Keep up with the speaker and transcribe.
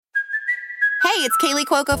Hey, it's Kaylee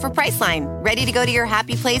Cuoco for Priceline. Ready to go to your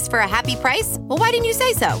happy place for a happy price? Well, why didn't you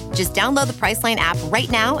say so? Just download the Priceline app right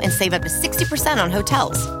now and save up to 60% on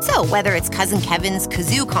hotels. So whether it's Cousin Kevin's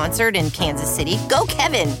Kazoo Concert in Kansas City, go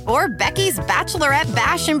Kevin, or Becky's Bachelorette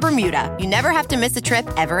Bash in Bermuda, you never have to miss a trip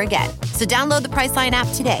ever again. So download the Priceline app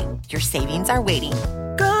today. Your savings are waiting.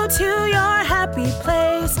 Go to your happy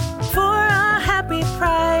place for a happy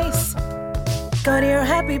price. Go to your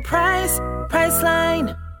happy price,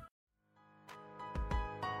 Priceline.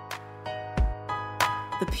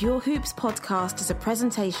 The Pure Hoops podcast is a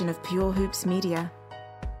presentation of Pure Hoops Media.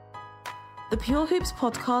 The Pure Hoops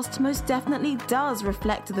podcast most definitely does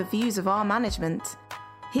reflect the views of our management.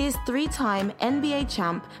 Here's three-time NBA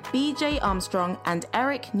champ BJ Armstrong and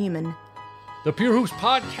Eric Newman. The Pure Hoops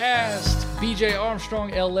podcast, BJ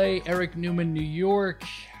Armstrong, LA, Eric Newman, New York.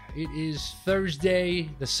 It is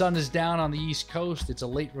Thursday. The sun is down on the East Coast. It's a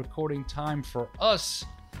late recording time for us.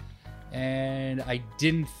 And I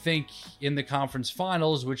didn't think in the conference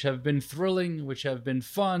finals, which have been thrilling, which have been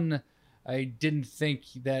fun, I didn't think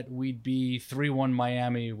that we'd be 3-1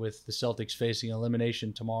 Miami with the Celtics facing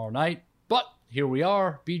elimination tomorrow night. But here we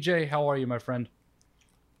are. BJ, how are you, my friend?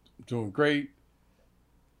 Doing great.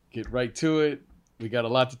 Get right to it. We got a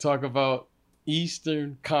lot to talk about.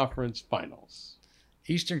 Eastern Conference Finals.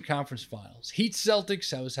 Eastern Conference Finals. Heat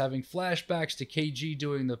Celtics. I was having flashbacks to KG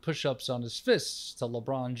doing the push-ups on his fists, to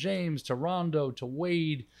LeBron James, to Rondo, to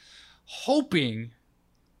Wade, hoping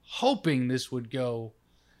this would go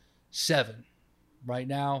 7. Right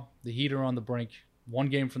now, the Heat are on the brink, one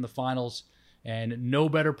game from the finals, and no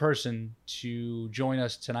better person to join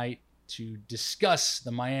us tonight to discuss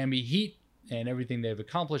the Miami Heat and everything they've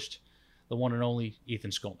accomplished, the one and only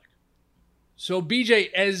Ethan Skolnick. So, BJ,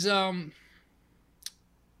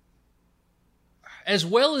 as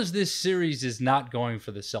well as this series is not going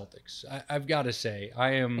for the Celtics, I've got to say,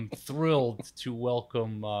 I am thrilled to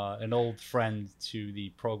welcome an old friend to the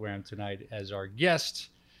program tonight as our guest.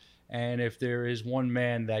 And if there is one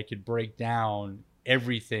man that could break down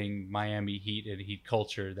everything Miami Heat and Heat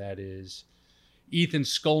culture, that is Ethan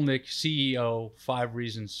Skolnick, CEO, 5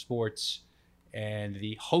 Reasons Sports, and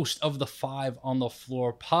the host of the 5 on the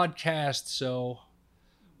Floor podcast. So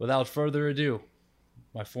without further ado,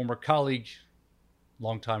 my former colleague,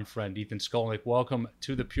 longtime friend, Ethan Skolnick, welcome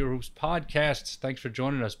to the Pure Hoops podcast. Thanks for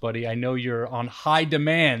joining us, buddy. I know you're on high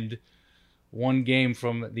demand, one game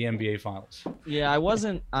from the NBA Finals. Yeah, I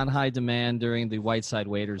wasn't on high demand during the Whiteside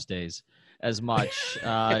Waiters days as much.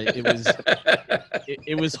 It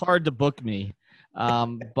was hard to book me.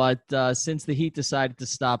 But since the Heat decided to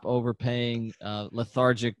stop overpaying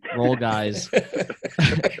lethargic role guys,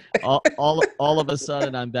 all of a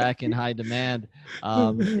sudden I'm back in high demand.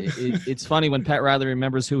 It's funny when Pat Riley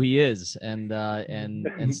remembers who he is and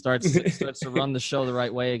starts to run the show the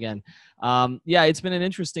right way again. Yeah, it's been an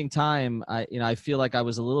interesting time. I feel like I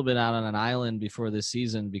was a little bit out on an island before this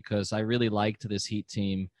season because I really liked this Heat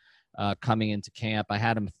team coming into camp. I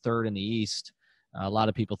had them 3rd in the East. A lot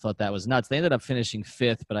of people thought that was nuts. They ended up finishing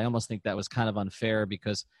 5th, but I almost think that was kind of unfair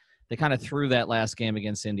because they kind of threw that last game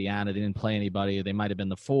against Indiana. They didn't play anybody. They might have been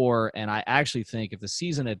the 4. And I actually think if the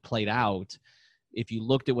season had played out, if you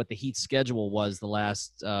looked at what the Heat schedule was the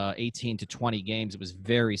last 18 to 20 games, it was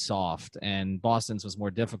very soft, and Boston's was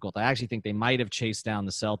more difficult. I actually think they might have chased down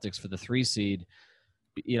the Celtics for the 3 seed,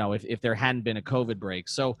 if there hadn't been a COVID break.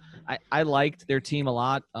 So I liked their team a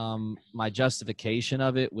lot. My justification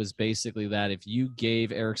of it was basically that if you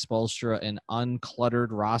gave Eric Spoelstra an uncluttered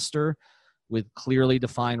roster with clearly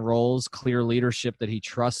defined roles, clear leadership that he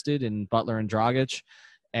trusted in Butler and Dragic,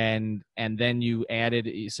 and then you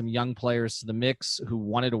added some young players to the mix who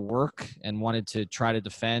wanted to work and wanted to try to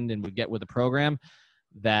defend and would get with the program,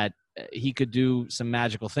 that he could do some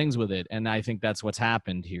magical things with it. And I think that's what's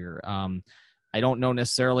happened here. I don't know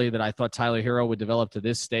necessarily that I thought Tyler Hero would develop to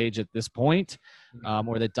this stage at this point,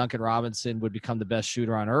 or that Duncan Robinson would become the best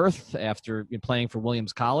shooter on earth after playing for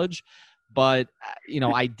Williams College. But,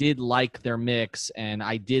 I did like their mix, and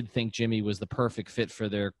I did think Jimmy was the perfect fit for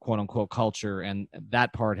their quote-unquote culture, and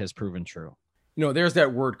that part has proven true. There's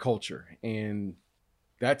that word culture, and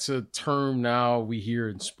that's a term now we hear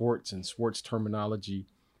in sports and sports terminology.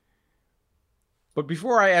 But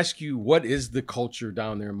before I ask you, what is the culture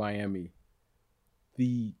down there in Miami?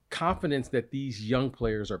 The confidence that these young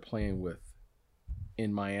players are playing with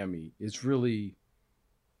in Miami is really,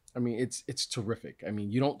 it's terrific.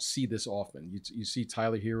 You don't see this often. You see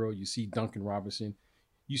Tyler Hero, you see Duncan Robinson,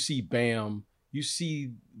 you see Bam, you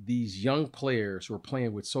see these young players who are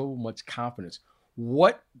playing with so much confidence.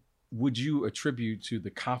 What would you attribute to the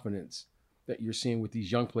confidence that you're seeing with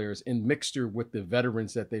these young players in mixture with the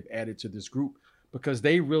veterans that they've added to this group? because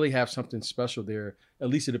they really have something special there. At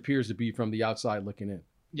least it appears to be from the outside looking in.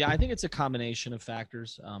 Yeah, I think it's a combination of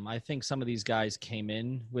factors. I think some of these guys came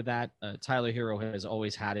in with that. Tyler Hero has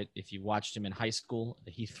always had it. If you watched him in high school,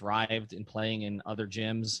 he thrived in playing in other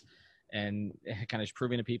gyms and kind of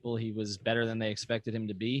proving to people he was better than they expected him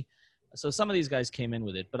to be. So some of these guys came in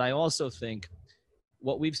with it. But I also think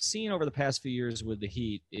what we've seen over the past few years with the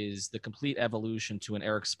Heat is the complete evolution to an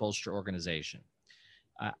Eric Spoelstra organization.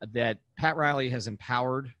 That Pat Riley has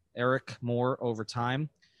empowered Eric more over time,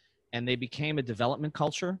 and they became a development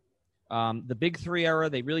culture. The Big Three era,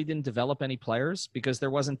 they really didn't develop any players because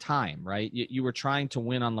there wasn't time, right? You were trying to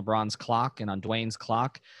win on LeBron's clock and on Dwayne's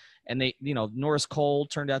clock. And they, Norris Cole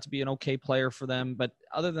turned out to be an okay player for them. But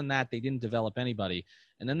other than that, they didn't develop anybody.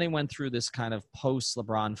 And then they went through this kind of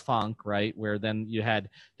post-LeBron funk, right, where then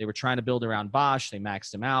they were trying to build around Bosh. They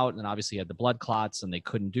maxed him out, and obviously had the blood clots, and they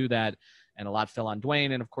couldn't do that. And a lot fell on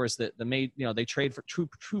Dwayne. And, of course, they trade for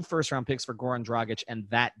two first-round picks for Goran Dragic, and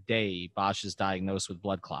that day Bosh is diagnosed with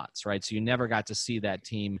blood clots, right? So you never got to see that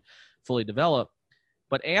team fully develop.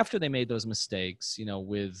 But after they made those mistakes,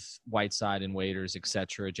 with Whiteside and Waiters, et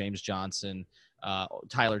cetera, James Johnson,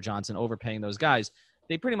 Tyler Johnson, overpaying those guys,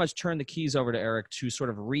 they pretty much turned the keys over to Eric to sort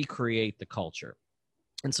of recreate the culture.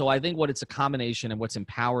 And so I think what it's a combination and what's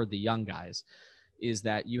empowered the young guys is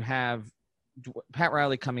that you have Pat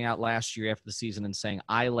Riley coming out last year after the season and saying,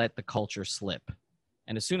 I let the culture slip.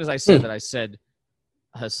 And as soon as I said that, I said,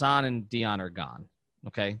 Hassan and Dion are gone,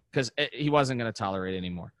 okay? Because he wasn't going to tolerate it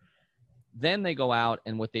anymore. Then they go out,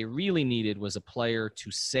 and what they really needed was a player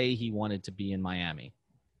to say he wanted to be in Miami.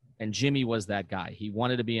 And Jimmy was that guy. He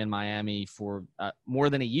wanted to be in Miami for more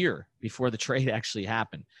than a year before the trade actually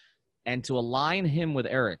happened. And to align him with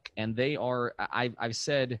Eric, and they are, I've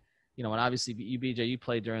said, and obviously you, BJ, you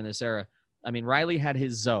played during this era. I mean, Riley had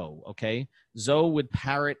his Zoe, okay? Zoe would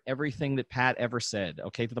parrot everything that Pat ever said,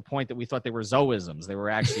 okay, to the point that we thought they were Zoisms. They were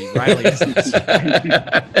actually Rileyisms.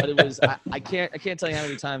 But it was, I can't tell you how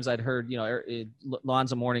many times I'd heard,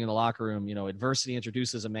 Lonzo Mourning in the locker room, adversity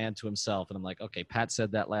introduces a man to himself. And I'm like, okay, Pat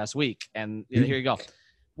said that last week. And here you go.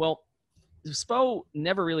 Well, Spo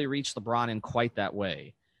never really reached LeBron in quite that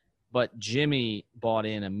way. But Jimmy bought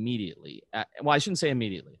in immediately. Well, I shouldn't say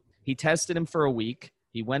immediately. He tested him for a week.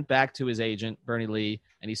 He went back to his agent, Bernie Lee,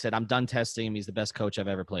 and he said, I'm done testing him. He's the best coach I've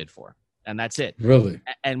ever played for. And that's it. Really?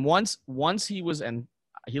 And once he was – and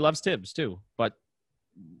he loves Tibbs too, but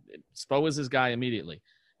Spo was his guy immediately.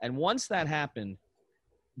 And once that happened,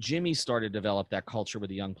 Jimmy started to develop that culture with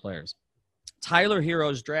the young players. Tyler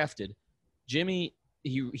Hero's drafted. Jimmy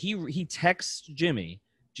he texts Jimmy.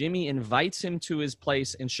 Jimmy invites him to his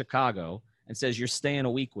place in Chicago and says, you're staying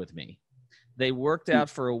a week with me. They worked out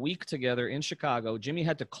for a week together in Chicago. Jimmy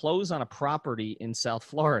had to close on a property in South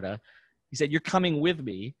Florida. He said, you're coming with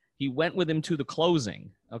me. He went with him to the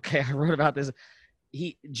closing. Okay, I wrote about this.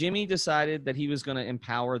 Jimmy decided that he was going to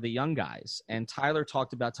empower the young guys. And Tyler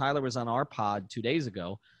was on our pod 2 days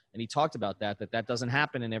ago, and he talked about that doesn't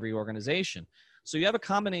happen in every organization. So you have a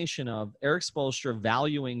combination of Eric Spoelstra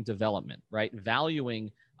valuing development, right?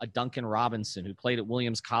 Valuing a Duncan Robinson who played at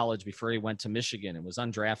Williams College before he went to Michigan and was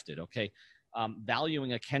undrafted, okay?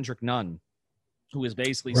 Valuing a Kendrick Nunn, who was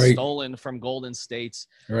basically stolen from Golden State's,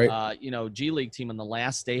 G League team on the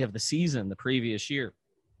last day of the season the previous year.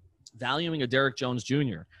 Valuing a Derrick Jones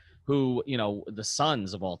Jr., who, the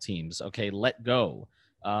Suns of all teams, okay, let go.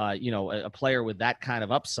 A player with that kind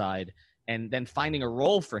of upside, and then finding a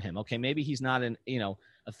role for him. Okay, maybe he's not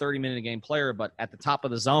a 30-minute-a-game player, but at the top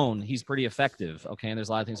of the zone, he's pretty effective, okay, and there's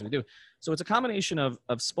a lot of things we do. So it's a combination of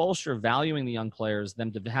Spoelstra valuing the young players,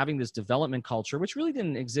 them having this development culture, which really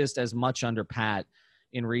didn't exist as much under Pat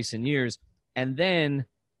in recent years, and then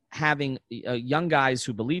having young guys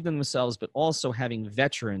who believed in themselves, but also having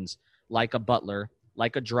veterans like a Butler,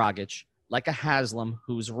 like a Dragic, like a Haslam,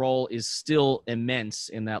 whose role is still immense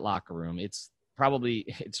in that locker room. It's probably,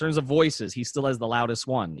 in terms of voices, he still has the loudest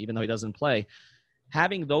one, even though he doesn't play.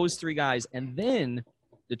 Having those three guys, and then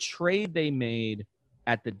the trade they made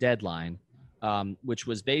at the deadline, which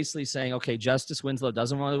was basically saying, okay, Justice Winslow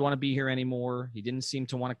doesn't really want to be here anymore. He didn't seem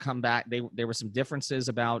to want to come back. There were some differences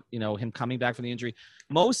about, him coming back from the injury.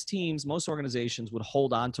 Most teams, most organizations would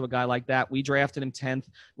hold on to a guy like that. We drafted him 10th.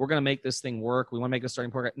 We're going to make this thing work. We want to make a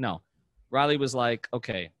starting program. No. Riley was like,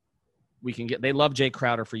 okay, they love Jay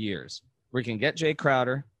Crowder for years. We can get Jay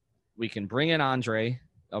Crowder. We can bring in Andre.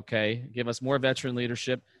 Okay, give us more veteran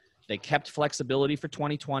leadership. They kept flexibility for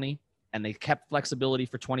 2020, and they kept flexibility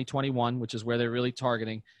for 2021, which is where they're really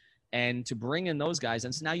targeting. And to bring in those guys,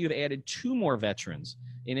 and so now you've added two more veterans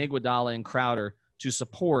in Iguodala and Crowder to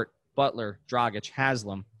support Butler, Dragic,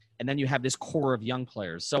 Haslam, and then you have this core of young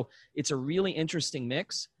players. So it's a really interesting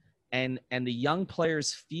mix, and the young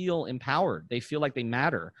players feel empowered. They feel like they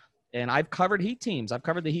matter. And I've covered Heat teams. I've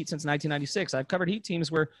covered the Heat since 1996. I've covered Heat teams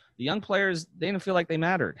where the young players, they didn't feel like they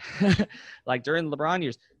mattered. Like during the LeBron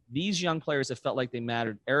years, these young players have felt like they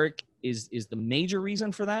mattered. Eric is the major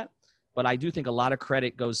reason for that. But I do think a lot of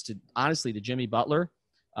credit goes to, honestly, to Jimmy Butler,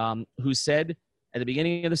 who said at the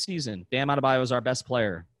beginning of the season, Bam Adebayo is our best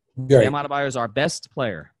player. Right. Bam Adebayo is our best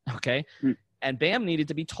player, okay? And Bam needed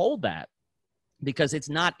to be told that because it's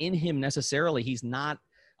not in him necessarily. He's not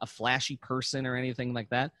a flashy person or anything like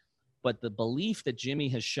that. But the belief that Jimmy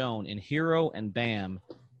has shown in Hero and Bam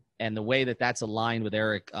and the way that that's aligned with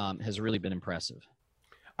Eric has really been impressive.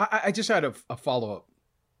 I just had a follow-up.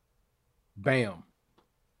 Bam.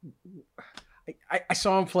 I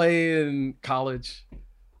saw him play in college.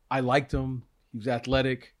 I liked him. He was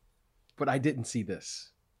athletic. But I didn't see this.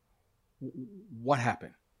 What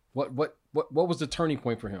happened? What was the turning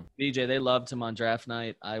point for him? BJ, they loved him on draft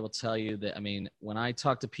night. I will tell you that, I mean, when I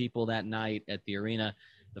talked to people that night at the arena,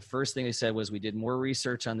 the first thing they said was, we did more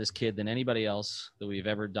research on this kid than anybody else that we've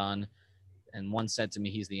ever done. And one said to me,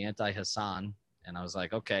 he's the anti-Hassan. And I was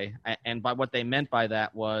like, okay. And by what they meant by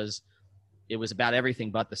that was it was about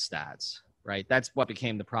everything but the stats, right? That's what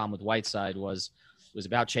became the problem with Whiteside was it was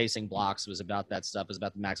about chasing blocks. It was about that stuff. It was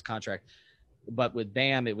about the max contract. But with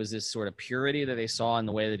Bam, it was this sort of purity that they saw in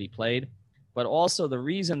the way that he played. But also the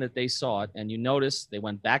reason that they saw it, and you notice they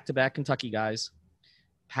went back-to-back Kentucky guys.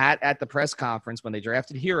 Pat at the press conference when they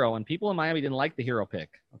drafted Hero, and people in Miami didn't like the Hero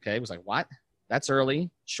pick. Okay, it was like, what? That's early.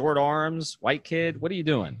 Short arms, white kid. What are you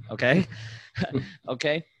doing? Okay,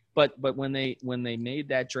 okay. But when they made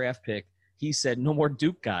that draft pick, he said no more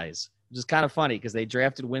Duke guys, which is kind of funny because they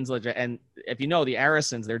drafted Winslow, and if you know the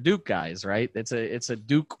Arisons, they're Duke guys, right? It's a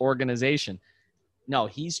Duke organization. No,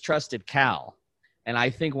 he's trusted Cal, and I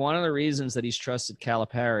think one of the reasons that he's trusted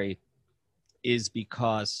Calipari is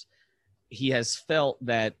because he has felt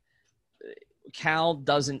that Cal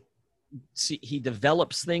doesn't see, he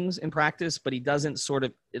develops things in practice, but he doesn't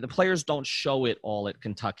the players don't show it all at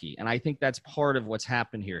Kentucky. And I think that's part of what's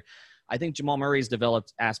happened here. I think Jamal Murray's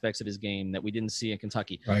developed aspects of his game that we didn't see in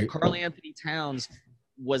Kentucky. Right. Karl Anthony Towns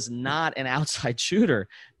was not an outside shooter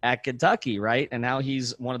at Kentucky, right? And now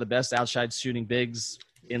he's one of the best outside shooting bigs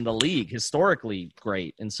in the league, historically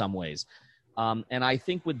great in some ways. And I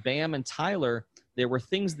think with Bam and Tyler, there were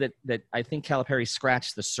things that I think Calipari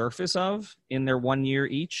scratched the surface of in their 1 year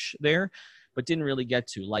each there, but didn't really get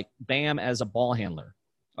to, like Bam as a ball handler,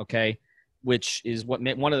 okay, which is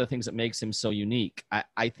one of the things that makes him so unique.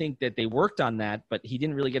 I think that they worked on that, but he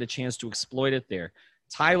didn't really get a chance to exploit it there.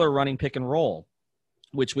 Tyler running pick and roll,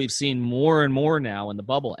 which we've seen more and more now in the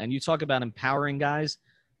bubble. And you talk about empowering guys.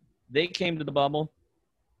 They came to the bubble.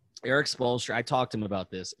 Eric Spoelstra, I talked to him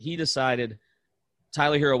about this. He decided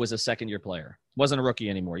Tyler Hero was a second-year player. Wasn't a rookie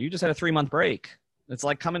anymore. You just had a 3-month break. It's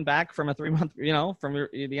like coming back from a 3-month, from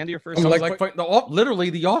the end of your first I mean, season. literally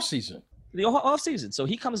the off season. The off season. So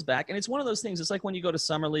he comes back, and it's one of those things. It's like when you go to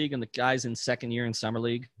summer league and the guys in second year in summer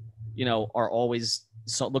league, are always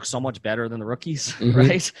look so much better than the rookies,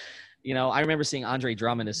 right? I remember seeing Andre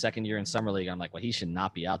Drummond his second year in summer league. I'm like, well, he should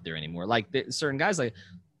not be out there anymore. Like certain guys, like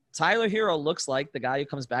Tyler Hero looks like the guy who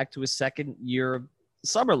comes back to his second year of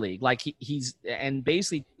summer league. Like he's and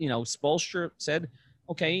basically, Spoelstra said,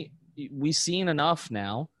 okay, we've seen enough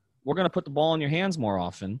now. We're going to put the ball in your hands more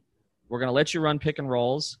often. We're going to let you run pick and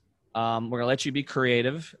rolls. We're going to let you be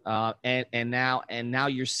creative. And now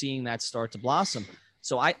you're seeing that start to blossom.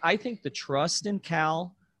 So I think the trust in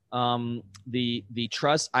Cal, the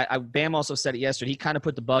trust, Bam also said it yesterday. He kind of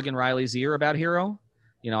put the bug in Riley's ear about Hero.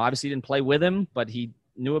 Obviously he didn't play with him, but he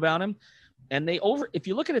knew about him. And if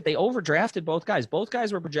you look at it, they overdrafted both guys. Both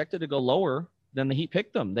guys were projected to go lower than the Heat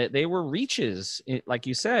picked them. They were reaches, like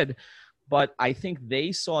you said. But I think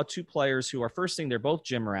they saw two players who are, first thing, they're both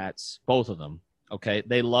gym rats, both of them. Okay,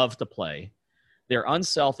 they love to play. They're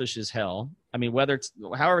unselfish as hell. I mean, whether it's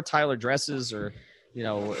however Tyler dresses or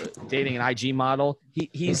dating an IG model,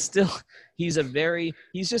 he's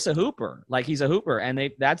just a hooper. Like he's a hooper,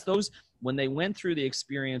 and that's those when they went through the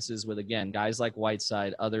experiences with, again, guys like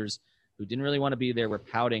Whiteside, others who didn't really want to be there were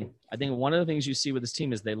pouting. I think one of the things you see with this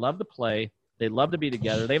team is they love to play. They love to be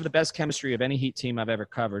together. They have the best chemistry of any Heat team I've ever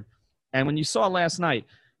covered. And when you saw last night,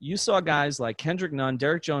 you saw guys like Kendrick Nunn,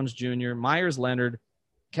 Derrick Jones Jr., Myers Leonard,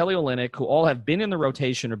 Kelly Olynyk, who all have been in the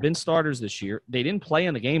rotation or been starters this year. They didn't play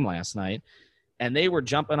in the game last night, and they were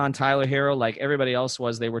jumping on Tyler Hero like everybody else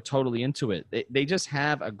was. They were totally into it. They just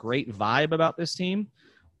have a great vibe about this team,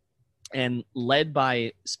 and led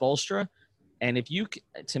by Spoelstra. And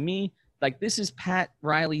to me, like, this is Pat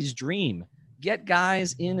Riley's dream. get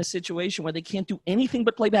guys in a situation where they can't do anything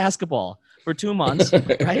but play basketball for 2 months,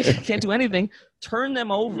 right? Can't do anything. Turn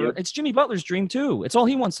them over. Yep. It's Jimmy Butler's dream too. It's all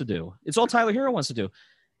he wants to do. It's all Tyler Hero wants to do.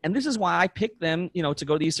 And this is why I picked them, to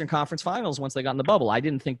go to the Eastern Conference Finals once they got in the bubble. I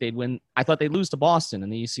didn't think they'd win. I thought they'd lose to Boston in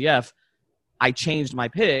the ECF. I changed my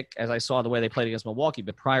pick as I saw the way they played against Milwaukee,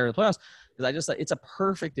 but prior to the playoffs, because I just thought it's a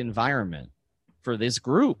perfect environment for this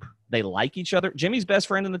group. They like each other. Jimmy's best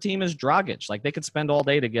friend in the team is Dragic. Like, they could spend all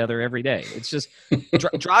day together every day. It's just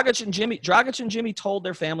Dragic and Jimmy told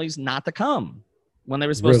their families not to come when they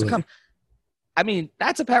were supposed to come. I mean,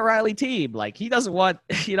 that's a Pat Riley team. Like, he doesn't want,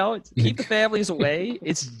 keep the families away.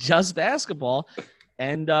 It's just basketball.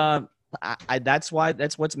 And that's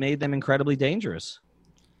what's made them incredibly dangerous.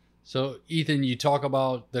 So, Ethan, you talk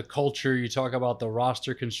about the culture, you talk about the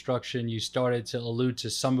roster construction, you started to allude to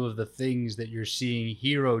some of the things that you're seeing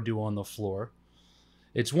Hero do on the floor.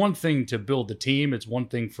 It's one thing to build the team. It's one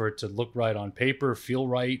thing for it to look right on paper, feel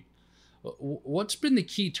right. What's been the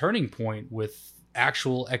key turning point with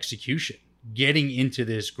actual execution, getting into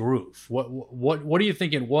this groove? What do you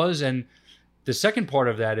think it was? And the second part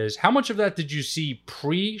of that is, how much of that did you see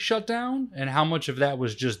pre-shutdown, and how much of that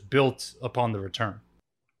was just built upon the return?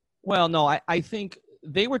 Well, no, I think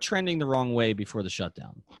they were trending the wrong way before the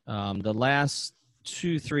shutdown. The last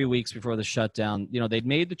 2-3 weeks before the shutdown, they'd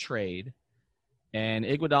made the trade, and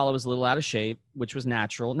Iguodala was a little out of shape, which was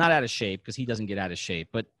natural. Not out of shape because he doesn't get out of shape,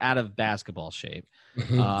 but out of basketball shape.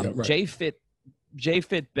 Right. Jay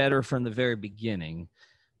fit better from the very beginning,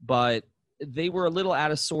 but they were a little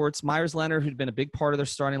out of sorts. Myers Leonard, who'd been a big part of their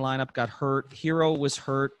starting lineup, got hurt. Hero was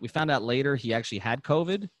hurt. We found out later he actually had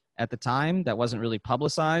COVID. At the time, that wasn't really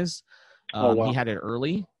publicized. Wow. He had it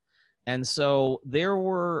early. And so there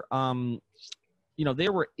were,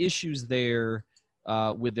 there were issues there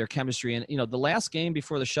with their chemistry. And, the last game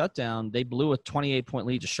before the shutdown, they blew a 28-point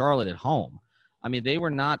lead to Charlotte at home. I mean,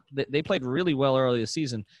 they played really well early this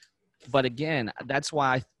season. But again, that's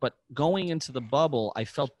why but going into the bubble, I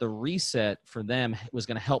felt the reset for them was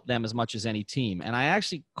going to help them as much as any team. And I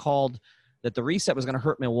actually called that the reset was going to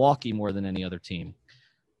hurt Milwaukee more than any other team,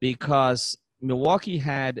 because Milwaukee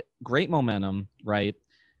had great momentum, right?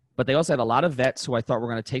 But they also had a lot of vets who I thought were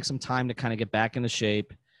going to take some time to kind of get back into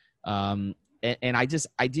shape. And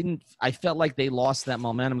I felt like they lost that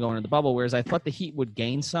momentum going into the bubble, whereas I thought the Heat would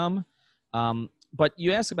gain some. But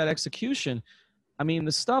you asked about execution. I mean,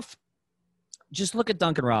 the stuff, just look at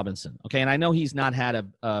Duncan Robinson, okay? And I know he's not had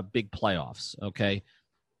a big playoffs, okay?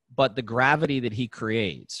 But the gravity that he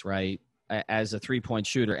creates, right, as a three-point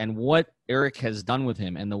shooter, and what Eric has done with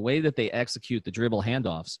him and the way that they execute the dribble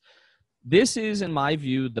handoffs, this is, in my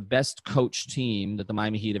view, the best coach team that the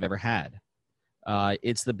Miami Heat have ever had.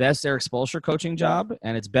 It's the best Eric Spoelstra coaching job,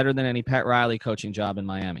 and it's better than any Pat Riley coaching job in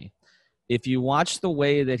Miami. If you watch the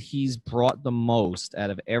way that he's brought the most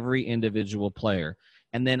out of every individual player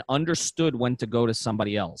and then understood when to go to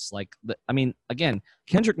somebody else. Again,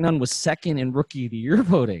 Kendrick Nunn was second in Rookie of the Year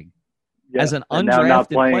voting. Yeah, as an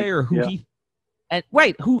undrafted player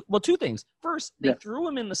two things. First, they threw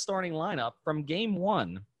him in the starting lineup from game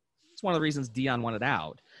one. It's one of the reasons Dion wanted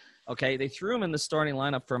out. Okay, they threw him in the starting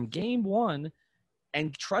lineup from game one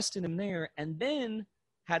and trusted him there, and then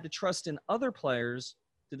had to trust in other players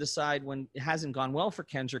to decide when it hasn't gone well for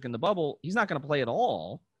Kendrick in the bubble, he's not going to play at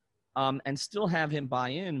all, and still have him buy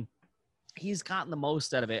in. He's gotten the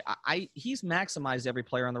most out of it. He's maximized every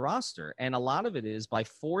player on the roster, and a lot of it is by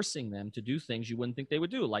forcing them to do things you wouldn't think they would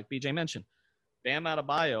do, like BJ mentioned. Bam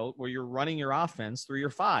Adebayo, where you're running your offense through your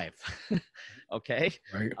five, okay?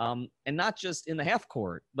 Right. And not just in the half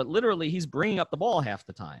court, but literally he's bringing up the ball half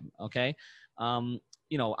the time, okay?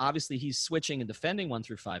 Obviously he's switching and defending 1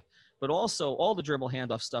 through 5, but also all the dribble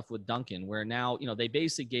handoff stuff with Duncan, where now, they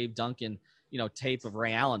basically gave Duncan – tape of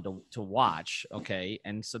Ray Allen to watch, okay?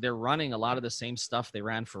 And so they're running a lot of the same stuff they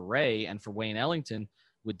ran for Ray and for Wayne Ellington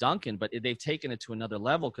with Duncan, but they've taken it to another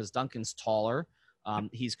level because Duncan's taller.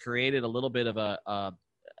 He's created a little bit of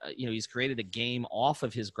he's created a game off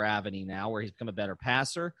of his gravity now where he's become a better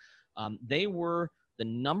passer. They were the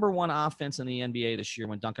number one offense in the NBA this year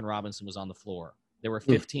when Duncan Robinson was on the floor. They were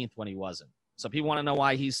 15th when he wasn't. So if you want to know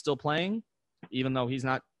why he's still playing, even though he's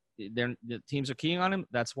not, the teams are keying on him,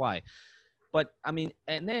 that's why. But, I mean,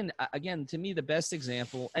 and then, again, to me, the best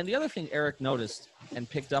example, and the other thing Eric noticed and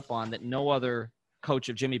picked up on that no other coach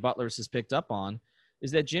of Jimmy Butler's has picked up on,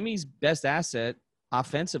 is that Jimmy's best asset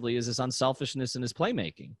offensively is his unselfishness and his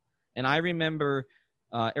playmaking. And I remember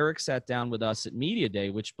Eric sat down with us at Media Day,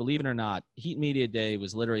 which, believe it or not, Heat Media Day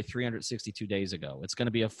was literally 362 days ago. It's going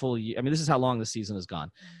to be a full year. I mean, this is how long the season has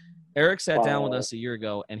gone. Eric sat down with us a year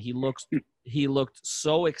ago, and he looked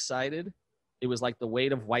so excited it was like the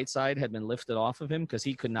weight of Whiteside had been lifted off of him because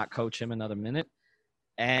he could not coach him another minute.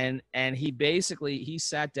 And he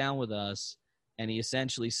sat down with us and he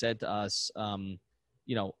essentially said to us,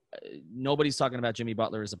 nobody's talking about Jimmy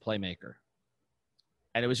Butler as a playmaker.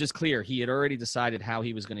 And it was just clear he had already decided how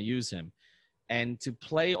he was going to use him. And to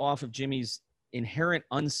play off of Jimmy's inherent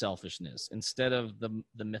unselfishness instead of the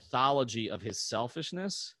mythology of his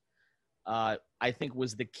selfishness, I think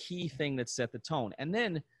was the key thing that set the tone. And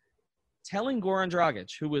then telling Goran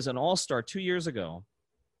Dragic, who was an all-star 2 years ago,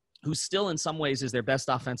 who still in some ways is their best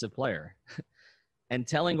offensive player, and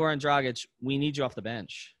telling Goran Dragic, we need you off the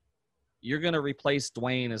bench. You're going to replace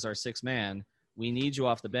Dwayne as our sixth man. We need you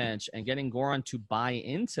off the bench. And getting Goran to buy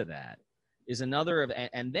into that is another of,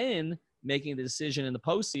 and then making the decision in the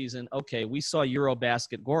postseason, okay, we saw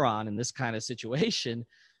Eurobasket Goran in this kind of situation.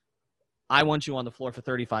 I want you on the floor for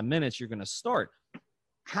 35 minutes. You're going to start.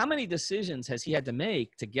 How many decisions has he had to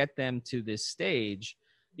make to get them to this stage?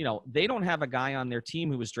 They don't have a guy on their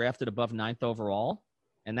team who was drafted above 9th overall,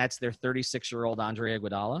 and that's their 36-year-old Andre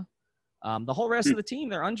Iguodala. The whole rest of the team,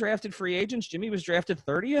 they're undrafted free agents. Jimmy was drafted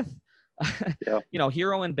 30th. Yeah.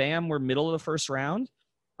 Hero and Bam were middle of the first round.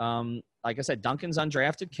 Like I said, Duncan's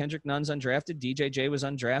undrafted. Kendrick Nunn's undrafted. DJJ was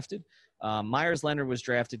undrafted. Myers Leonard was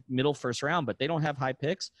drafted middle first round, but they don't have high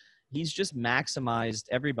picks. He's just maximized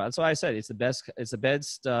everybody. That's why I said it's the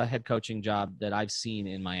best head coaching job that I've seen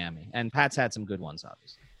in Miami. And Pat's had some good ones,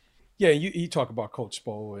 obviously. Yeah, you talk about Coach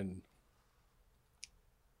Spo, and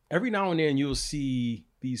every now and then you'll see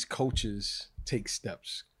these coaches take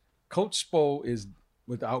steps. Coach Spo is,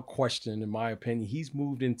 without question, in my opinion, he's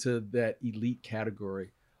moved into that elite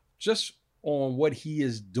category just on what he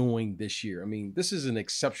is doing this year. I mean, this is an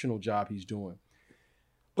exceptional job he's doing.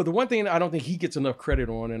 But the one thing I don't think he gets enough credit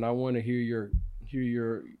on, and I want to hear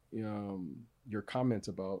your comments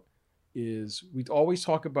about, is we always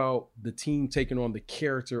talk about the team taking on the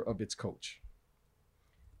character of its coach.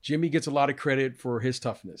 Jimmy gets a lot of credit for his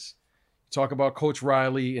toughness. Talk about Coach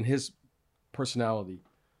Riley and his personality.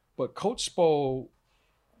 But Coach Spo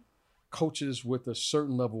coaches with a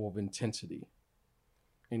certain level of intensity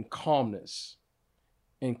and calmness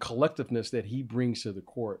and collectiveness that he brings to the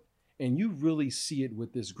court. And you really see it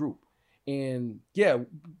with this group. And yeah,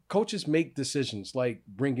 coaches make decisions like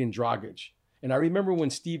bringing Dragic. And I remember when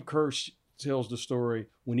Steve Kerr tells the story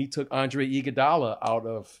when he took Andre Iguodala out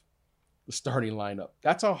of the starting lineup.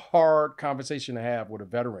 That's a hard conversation to have with a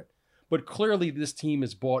veteran. But clearly this team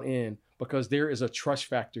is bought in because there is a trust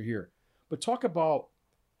factor here. But talk about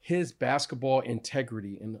his basketball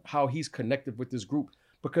integrity and how he's connected with this group,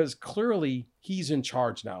 because clearly he's in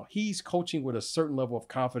charge now. He's coaching with a certain level of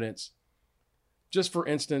confidence. Just for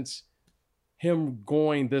instance, him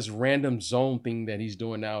going this random zone thing that he's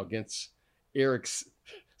doing now against Eric's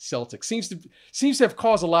Celtics seems to have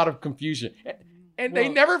caused a lot of confusion. And they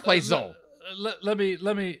never play zone. Let me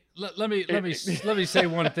say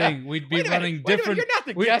one thing. We'd be running different. You're not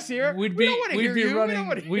the guest here. We'd be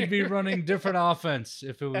running different offense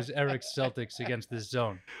if it was Eric's Celtics against this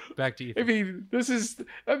zone. Back to you.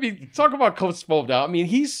 Talk about Coach Spo now. I mean,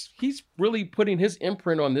 he's really putting his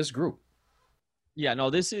imprint on this group. Yeah, no,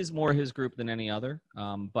 this is more his group than any other.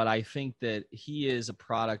 But I think that he is a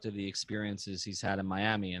product of the experiences he's had in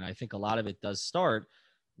Miami. And I think a lot of it does start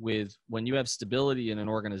with when you have stability in an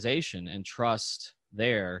organization and trust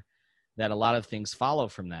there, that a lot of things follow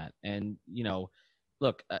from that. And,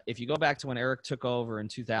 look, if you go back to when Eric took over in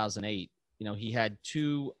 2008, he had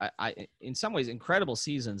two, in some ways, incredible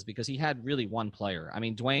seasons because he had really one player. I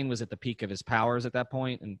mean, Dwayne was at the peak of his powers at that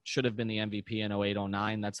point and should have been the MVP in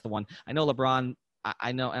 08-09. That's the one. I know LeBron,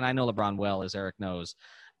 I know LeBron well, as Eric knows.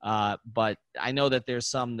 But I know that there's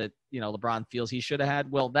some that, LeBron feels he should have had.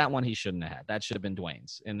 Well, that one he shouldn't have had. That should have been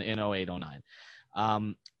Dwayne's in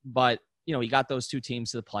 08-09. But, he got those two teams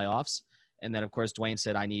to the playoffs. And then, of course, Dwayne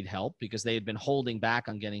said, I need help, because they had been holding back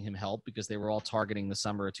on getting him help because they were all targeting the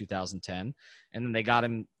summer of 2010. And then they got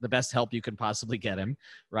him the best help you could possibly get him,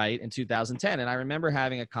 right, in 2010. And I remember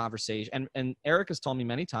having a conversation, and Eric has told me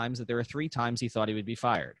many times that there were 3 times he thought he would be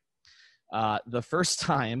fired. The first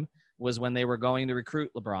time was when they were going to recruit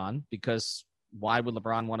LeBron, because why would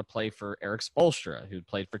LeBron want to play for Eric Spoelstra, who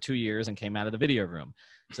played for 2 years and came out of the video room?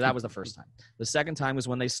 So that was the first time. The second time was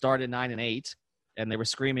when they started 9-8. And they were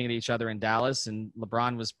screaming at each other in Dallas, and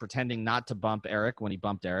LeBron was pretending not to bump Eric when he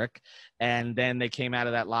bumped Eric. And then they came out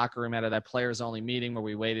of that locker room, out of that players-only meeting where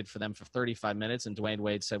we waited for them for 35 minutes, and Dwayne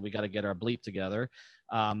Wade said, we got to get our bleep together.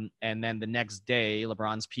 And then the next day,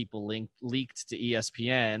 LeBron's people leaked to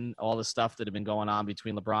ESPN all the stuff that had been going on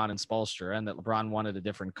between LeBron and Spoelstra, and that LeBron wanted a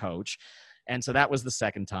different coach. And so that was the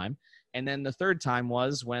second time. And then the third time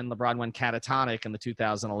was when LeBron went catatonic in the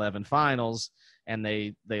 2011 finals, and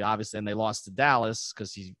they lost to Dallas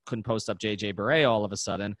because he couldn't post up JJ Barea all of a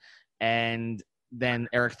sudden. And then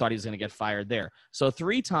Eric thought he was going to get fired there. So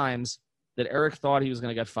 3 times that Eric thought he was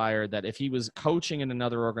going to get fired, that if he was coaching in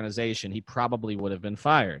another organization, he probably would have been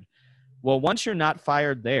fired. Well, once you're not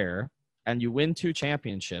fired there and you win 2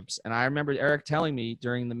 championships, and I remember Eric telling me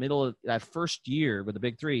during the middle of that first year with the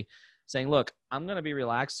Big Three, saying, look, I'm going to be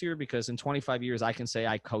relaxed here because in 25 years I can say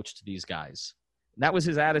I coached these guys. And that was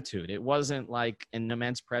his attitude. It wasn't like an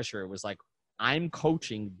immense pressure. It was like, I'm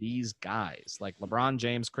coaching these guys, like LeBron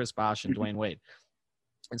James, Chris Bosh, and Dwayne Wade.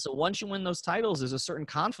 And so once you win those titles, there's a certain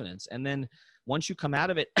confidence. And then once you come out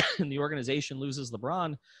of it and the organization loses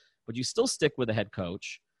LeBron, but you still stick with the head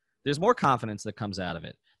coach, there's more confidence that comes out of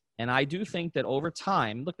it. And I do think that over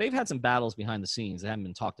time, look, they've had some battles behind the scenes that haven't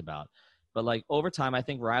been talked about. But like over time, I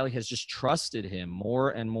think Riley has just trusted him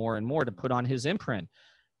more and more and more to put on his imprint.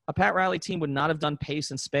 A Pat Riley team would not have done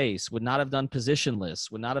pace and space, would not have done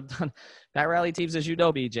positionless, would not have done Pat Riley teams, as you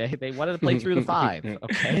know, BJ. They wanted to play through the 5.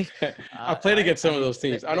 Okay, I played against some of those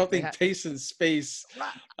teams. I don't think pace and space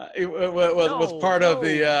was part of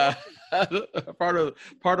the part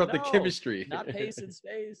of the chemistry. Not pace and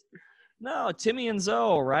space. No, Timmy and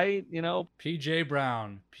Zoe, right? You know, PJ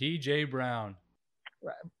Brown.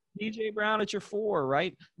 Right. PJ Brown at your 4,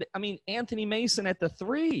 right? I mean, Anthony Mason at the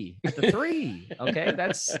 3. Okay,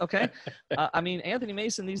 that's okay. I mean, Anthony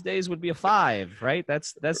Mason these days would be a 5, right?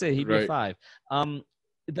 That's it. He'd be a 5.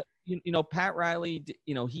 Pat Riley,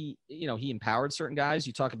 he empowered certain guys.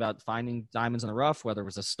 You talk about finding diamonds in the rough, whether it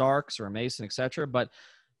was a Starks or a Mason, etc. But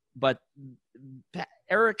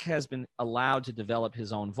Eric has been allowed to develop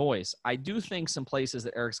his own voice. I do think some places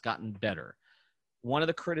that Eric's gotten better. One of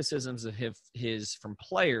the criticisms of his from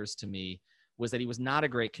players to me was that he was not a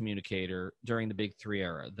great communicator during the Big Three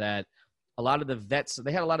era, that a lot of the vets,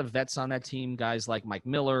 they had a lot of vets on that team, guys like Mike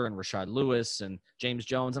Miller and Rashard Lewis and James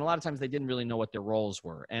Jones, and a lot of times they didn't really know what their roles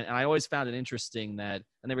were. And I always found it interesting that,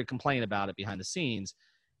 and they would complain about it behind the scenes,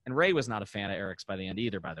 and Ray was not a fan of Eric's by the end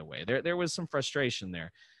either, by the way. There was some frustration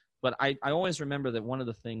there. But I always remember that one of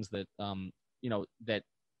the things that,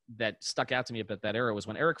 that stuck out to me about that era was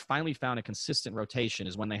when Eric finally found a consistent rotation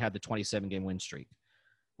is when they had the 27-game win streak,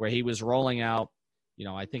 where he was rolling out,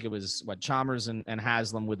 I think it was Chalmers and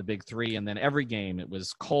Haslam with the Big Three. And then every game it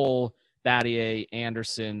was Cole, Battier,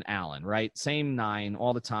 Anderson, Allen, right? Same 9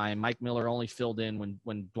 all the time. Mike Miller only filled in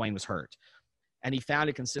when Dwayne was hurt. And he found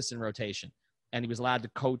a consistent rotation. And he was allowed to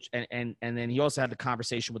coach. And then he also had the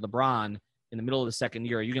conversation with LeBron in the middle of the second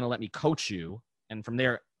year. Are you going to let me coach you? And from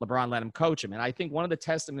there, LeBron let him coach him. And I think one of the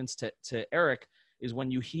testaments to Eric is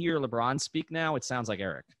when you hear LeBron speak now, it sounds like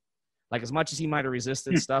Eric. Like as much as he might have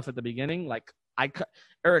resisted stuff at the beginning,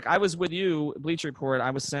 Eric, I was with you, Bleacher Report.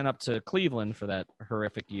 I was sent up to Cleveland for that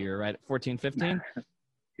horrific year, right? 14-15.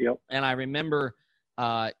 Yep. And I remember,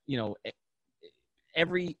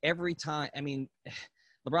 every time, I mean,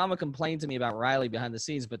 LeBron would complain to me about Riley behind the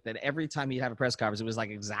scenes, but then every time he'd have a press conference, it was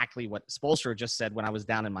like exactly what Spoelstra just said when I was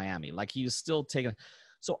down in Miami. Like he was still taking.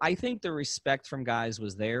 So I think the respect from guys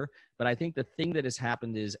was there, but I think the thing that has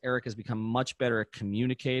happened is Eric has become much better at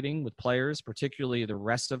communicating with players, particularly the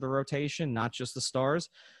rest of the rotation, not just the stars.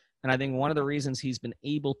 And I think one of the reasons he's been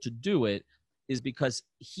able to do it is because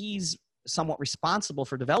he's somewhat responsible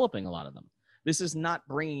for developing a lot of them. This is not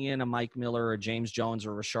bringing in a Mike Miller or James Jones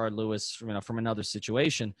or Rashard Lewis from another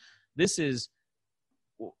situation. This is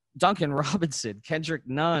Duncan Robinson, Kendrick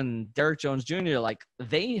Nunn, Derrick Jones Jr. Like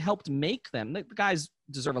they helped make them. The guys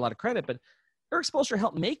deserve a lot of credit, but Eric Spoelstra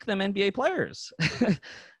helped make them NBA players.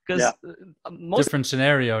 Because different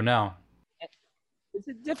scenario now. It's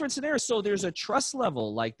a different scenario. So there's a trust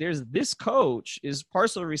level. Like there's this coach is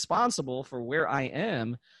partially responsible for where I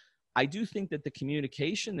am. I do think that the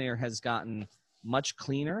communication there has gotten much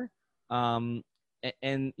cleaner. And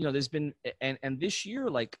there's been, and this year,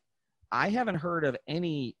 like I haven't heard of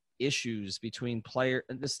any issues between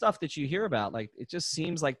the stuff that you hear about. Like, it just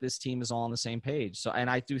seems like this team is all on the same page. So, and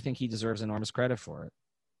I do think he deserves enormous credit for it.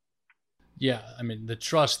 Yeah. I mean, the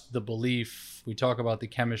trust, the belief, we talk about the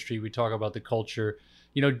chemistry, we talk about the culture,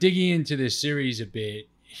 digging into this series a bit.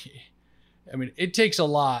 I mean, it takes a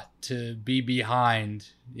lot to be behind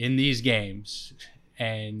in these games.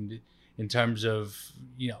 And in terms of,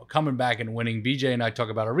 coming back and winning, BJ and I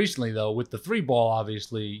talked about it recently, though, with the 3-ball,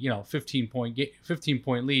 obviously,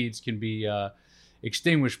 15-point leads can be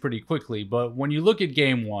extinguished pretty quickly. But when you look at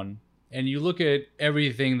game 1 and you look at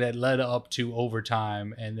everything that led up to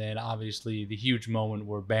overtime, and then obviously the huge moment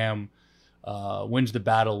where Bam wins the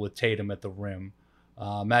battle with Tatum at the rim,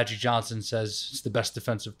 Magic Johnson says it's the best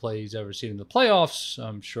defensive play he's ever seen in the playoffs.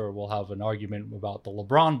 I'm sure we'll have an argument about the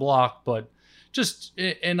LeBron block, but just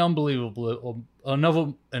an unbelievable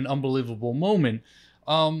moment.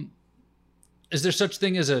 Is there such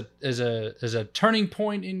thing as a turning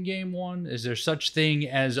point in game one? Is there such thing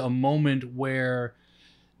as a moment where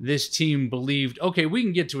this team believed, okay, we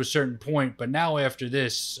can get to a certain point, but now after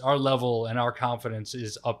this, our level and our confidence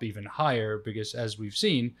is up even higher because, as we've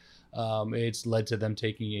seen, it's led to them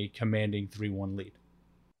taking a commanding 3-1 lead.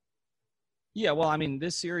 Yeah, well, I mean,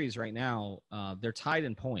 this series right now, they're tied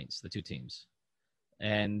in points, the two teams.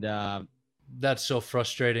 And that's so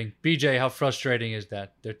frustrating. BJ, how frustrating is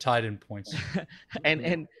that? They're tied in points.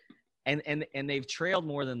 and they've trailed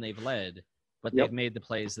more than they've led, but they've made the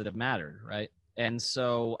plays that have mattered, right? And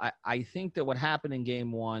so I think that what happened in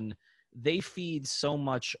game one, they feed so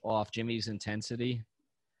much off Jimmy's intensity.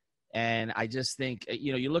 And I just think,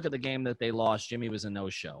 you look at the game that they lost, Jimmy was a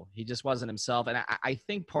no-show. He just wasn't himself. And I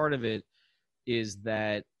think part of it is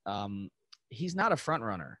that he's not a front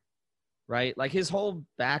runner, right? Like his whole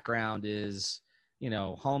background is,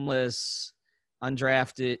 homeless,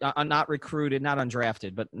 undrafted, not recruited, not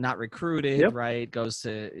undrafted, but not recruited, right? Goes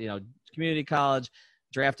to, community college,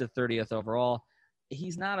 drafted 30th overall.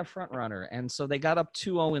 He's not a front runner. And so they got up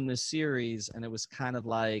 2-0 in this series, and it was kind of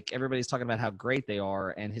like everybody's talking about how great they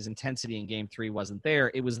are, and his intensity in game 3 wasn't there.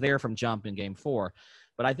 It was there from jump in game 4.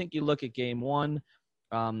 But I think you look at game 1,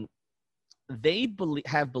 they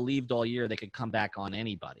have believed all year they could come back on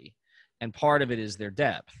anybody. And part of it is their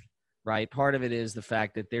depth, right? Part of it is the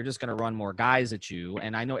fact that they're just going to run more guys at you.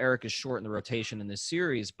 And I know Eric is short in the rotation in this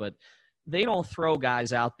series, but they don't throw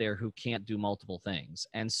guys out there who can't do multiple things.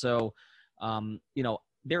 And so,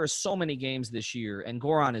 there are so many games this year, and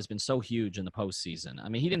Goran has been so huge in the postseason. I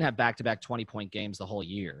mean, he didn't have back-to-back 20-point games the whole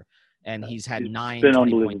year, and he's had 9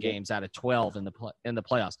 20-point games out of 12 in the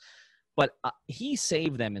playoffs. But he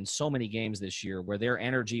saved them in so many games this year where their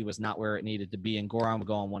energy was not where it needed to be, and Goran would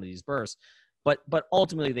go on one of these bursts. But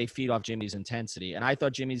ultimately, they feed off Jimmy's intensity, and I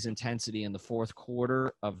thought Jimmy's intensity in the fourth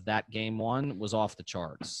quarter of that game 1 was off the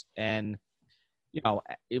charts. And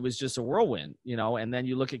it was just a whirlwind, and then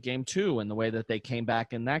you look at game 2 and the way that they came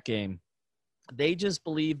back in that game. They just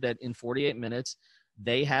believe that in 48 minutes,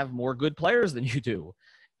 they have more good players than you do.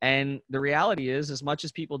 And the reality is, as much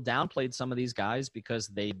as people downplayed some of these guys because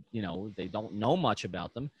they don't know much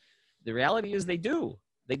about them, the reality is they do.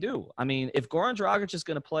 They do. I mean, if Goran Dragic is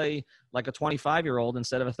going to play like a 25-year-old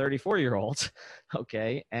instead of a 34-year-old,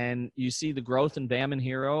 okay, and you see the growth in Bam and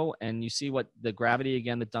Hero, and you see what the gravity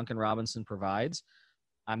again that Duncan Robinson provides.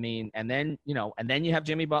 I mean, and then you have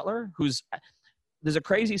Jimmy Butler, there's a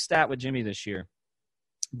crazy stat with Jimmy this year.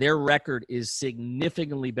 Their record is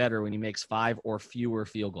significantly better when he makes 5 or fewer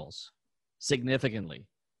field goals. Significantly.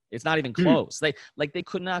 It's not even close. They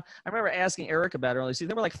could not. I remember asking Eric about it earlier. See,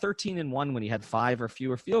 they were like 13-1 when he had 5 or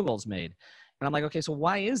fewer field goals made. And I'm like, okay, so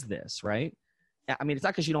why is this, right? I mean, it's not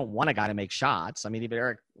because you don't want a guy to make shots. I mean, even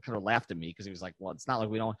Eric kind of laughed at me because he was like, well, it's not like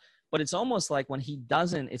we don't. But it's almost like when he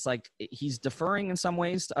doesn't, it's like he's deferring in some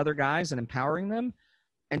ways to other guys and empowering them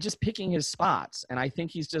and just picking his spots. And I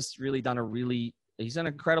think he's just really done he's done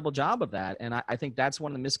an incredible job of that. And I think that's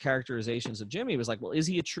one of the mischaracterizations of Jimmy was like, well, is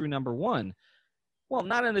he a true number one? Well,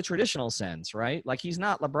 not in the traditional sense, right? Like he's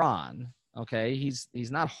not LeBron, okay? He's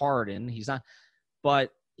not Harden. He's not,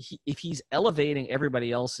 but if he's elevating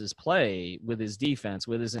everybody else's play with his defense,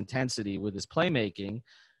 with his intensity, with his playmaking,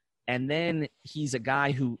 and then he's a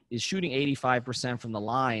guy who is shooting 85% from the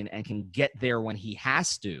line and can get there when he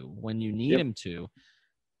has to, when you need him to,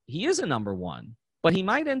 he is a number one. But he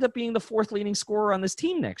might end up being the 4th leading scorer on this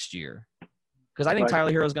team next year because I think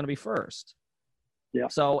Tyler Hero is going to be first. Yeah.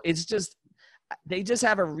 So it's just they just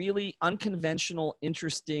have a really unconventional,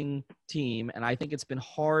 interesting team, and I think it's been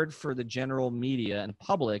hard for the general media and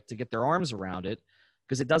public to get their arms around it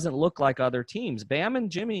because it doesn't look like other teams. Bam and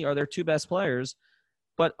Jimmy are their 2 best players,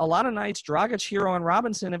 but a lot of nights Dragic, Hero, and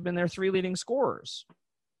Robinson have been their 3 leading scorers.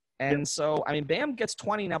 And so, I mean, Bam gets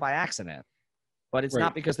 20 now by accident, but it's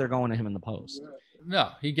not because they're going to him in the post.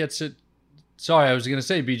 No, he gets it. Sorry, I was going to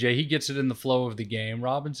say, BJ, he gets it in the flow of the game.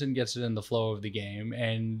 Robinson gets it in the flow of the game.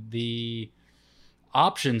 And the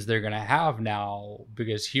options they're going to have now,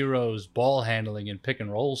 because Hero's ball handling and pick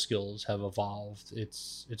and roll skills have evolved,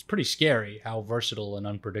 it's pretty scary how versatile and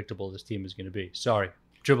unpredictable this team is going to be. Sorry,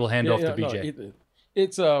 dribble handoff to BJ. No,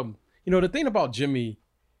 it's the thing about Jimmy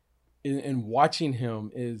in watching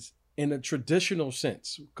him is in a traditional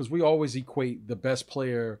sense, because we always equate the best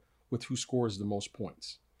player with who scores the most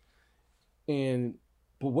points. But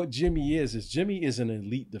what Jimmy is Jimmy is an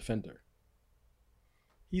elite defender.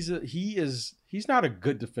 he's not a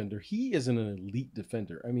good defender. He is an elite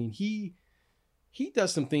defender. I mean, he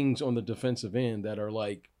does some things on the defensive end that are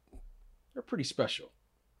like, they're pretty special.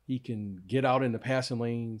 He can get out in the passing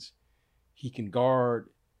lanes. He can guard.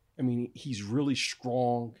 I mean, he's really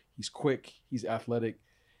strong. He's quick. He's athletic.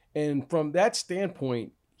 And from that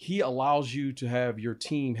standpoint, he allows you to have your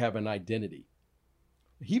team have an identity.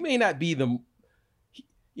 He may not be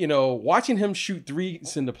watching him shoot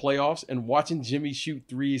threes in the playoffs and watching Jimmy shoot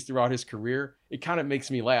threes throughout his career, it kind of makes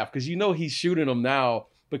me laugh because he's shooting them now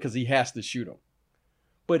because he has to shoot them.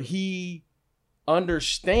 But he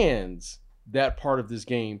understands that part of this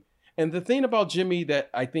game. And the thing about Jimmy that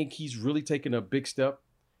I think he's really taken a big step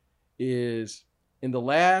is in the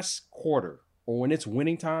last quarter or when it's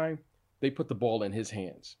winning time, they put the ball in his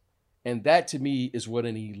hands. And that to me is what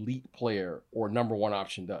an elite player or number one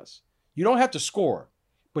option does. You don't have to score,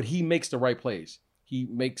 but he makes the right plays. He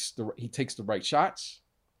takes the right shots.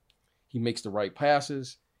 He makes the right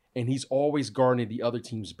passes, and he's always guarding the other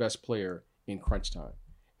team's best player in crunch time.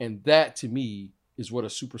 And that to me is what a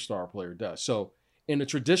superstar player does. So in a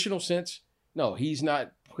traditional sense, no, he's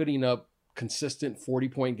not putting up consistent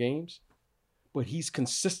 40-point games, but he's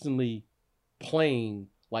consistently playing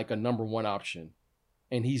like a number one option.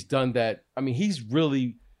 And he's done that. I mean, he's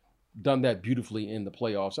really done that beautifully in the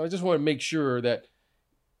playoffs. So I just want to make sure that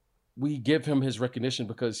we give him his recognition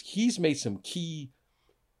because he's made some key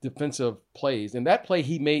defensive plays. And that play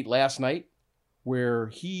he made last night where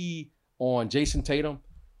he on Jason Tatum,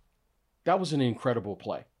 that was an incredible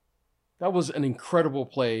play. That was an incredible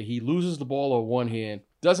play. He loses the ball on one hand,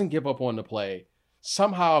 doesn't give up on the play,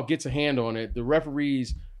 somehow gets a hand on it. The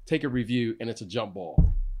referees take a review, and it's a jump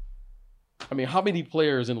ball. I mean, how many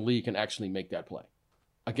players in the league can actually make that play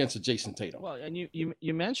against a Jason Tatum? Well, and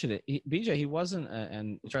you mentioned it, BJ. He wasn't,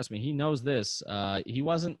 and trust me, he knows this. He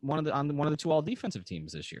wasn't on one of the two all defensive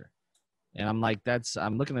teams this year. And I'm like,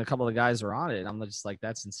 I'm looking at a couple of the guys who are on it. And I'm just like,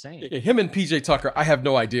 that's insane. Him and PJ Tucker, I have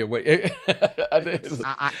no idea what.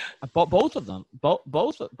 Both of them.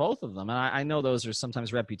 And I know those are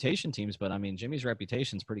sometimes reputation teams, but I mean, Jimmy's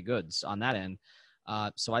reputation is pretty good on that end.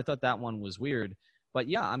 So I thought that one was weird. But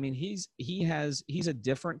yeah, I mean, he's a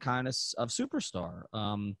different kind of superstar.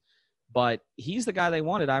 But he's the guy they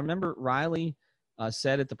wanted. I remember Riley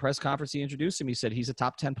said at the press conference he introduced him, he said he's a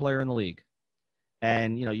top 10 player in the league.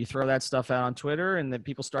 And, you throw that stuff out on Twitter and then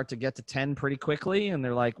people start to get to 10 pretty quickly. And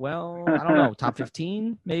they're like, well, I don't know, top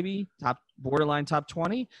 15, maybe borderline top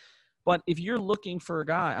 20. But if you're looking for a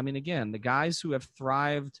guy, I mean, again, the guys who have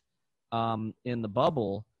thrived in the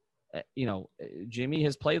bubble, Jimmy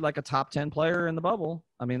has played like a top 10 player in the bubble.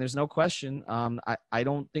 I mean, there's no question. I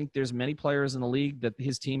don't think there's many players in the league that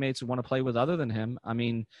his teammates would want to play with other than him. I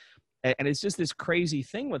mean, and it's just this crazy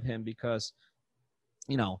thing with him because,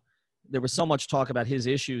 there was so much talk about his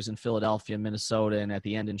issues in Philadelphia, Minnesota, and at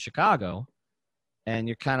the end in Chicago. And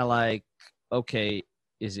you're kind of like, okay,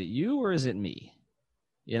 is it you or is it me?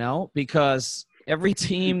 Because every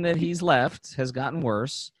team that he's left has gotten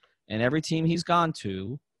worse, and every team he's gone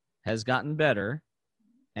to has gotten better.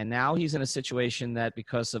 And now he's in a situation that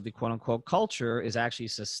because of the quote-unquote culture is actually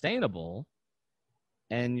sustainable.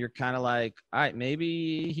 And you're kind of like, all right,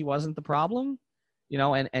 maybe he wasn't the problem.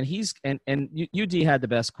 And he's and UD had the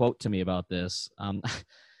best quote to me about this.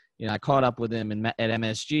 I caught up with him at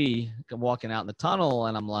MSG, walking out in the tunnel,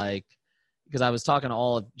 and I'm like, because I was talking to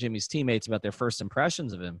all of Jimmy's teammates about their first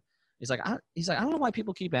impressions of him. He's like, I don't know why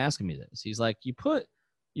people keep asking me this. He's like, you put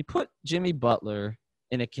Jimmy Butler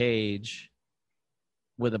in a cage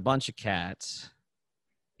with a bunch of cats,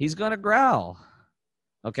 he's gonna growl.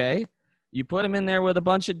 Okay, you put him in there with a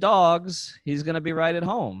bunch of dogs, he's gonna be right at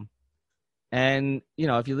home. And,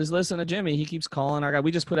 if you just listen to Jimmy, he keeps calling our guy.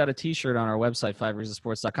 We just put out a T-shirt on our website,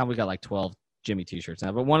 5reasonsports.com. We got like 12 Jimmy T-shirts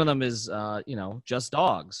now. But one of them is, just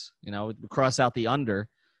dogs. Cross out the under,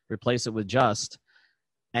 replace it with just.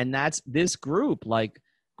 And that's this group. Like,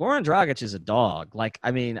 Goran Dragic is a dog. Like,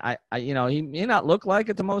 I mean, he may not look like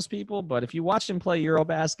it to most people, but if you watch him play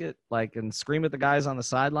Eurobasket, and scream at the guys on the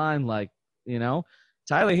sideline,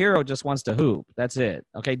 Tyler Hero just wants to hoop. That's it.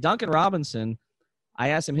 Okay, Duncan Robinson, I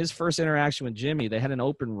asked him his first interaction with Jimmy. They had an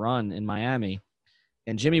open run in Miami,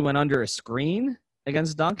 and Jimmy went under a screen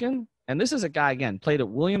against Duncan. And this is a guy, again, played at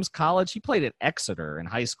Williams College. He played at Exeter in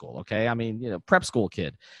high school, okay? I mean, prep school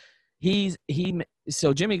kid.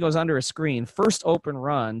 So Jimmy goes under a screen, first open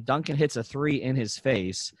run. Duncan hits a three in his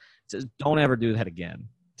face. Says, don't ever do that again.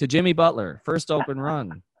 To Jimmy Butler, first open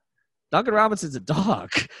run. Duncan Robinson's a dog,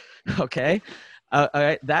 okay? All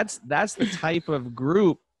right, that's the type of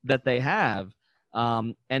group that they have.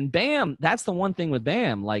 And Bam, that's the one thing with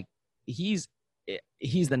Bam. Like, he's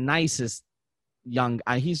the nicest young.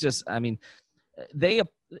 He's just, I mean,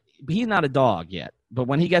 he's not a dog yet, but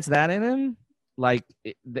when he gets that in him, like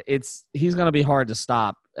he's going to be hard to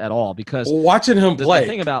stop at all because watching him play. The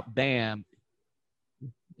thing about Bam,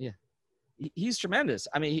 yeah, he's tremendous.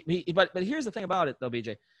 I mean, but here's the thing about it though,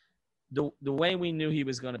 BJ. The way we knew he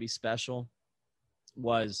was going to be special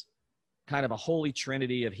was kind of a holy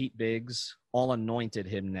trinity of Heat bigs all anointed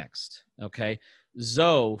him next. Okay,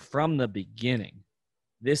 Zoe from the beginning,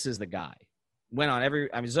 this is the guy. Went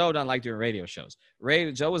on Zoe doesn't like doing radio shows.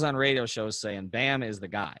 Joe was on radio shows saying Bam is the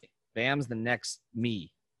guy. Bam's the next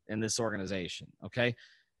me in this organization, okay?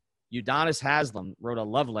 Udonis Haslem wrote a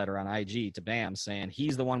love letter on IG to Bam saying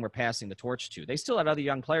he's the one we're passing the torch to. They still had other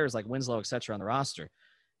young players like Winslow, et cetera, on the roster.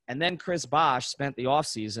 And then Chris Bosh spent the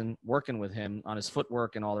offseason working with him on his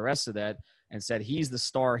footwork and all the rest of that and said he's the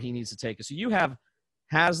star he needs to take. So you have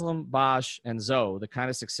Haslem, Bosh, and Zoe, the kind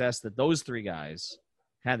of success that those three guys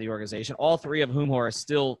had the organization, all three of whom are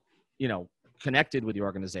still, connected with the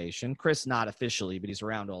organization. Chris, not officially, but he's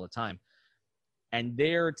around all the time. And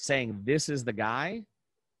they're saying, this is the guy,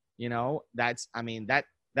 that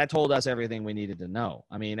told us everything we needed to know.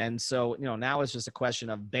 I mean, and so, now it's just a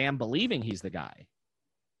question of Bam believing he's the guy,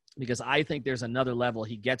 because I think there's another level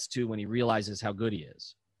he gets to when he realizes how good he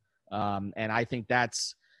is. And I think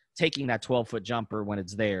that's taking that 12-foot jumper when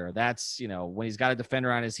it's there. That's, when he's got a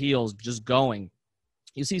defender on his heels, just going.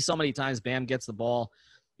 You see so many times Bam gets the ball,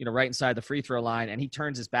 right inside the free throw line, and he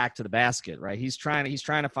turns his back to the basket, right? He's trying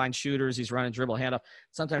to find shooters. He's running dribble, hand up.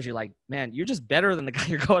 Sometimes you're like, man, you're just better than the guy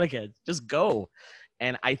you're going against. Just go.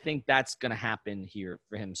 And I think that's going to happen here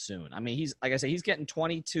for him soon. I mean, he's, like I said, he's getting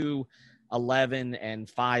 22, 11, and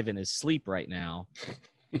 5 in his sleep right now.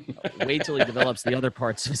 Wait till he develops the other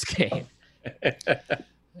parts of his game.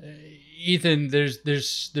 Ethan,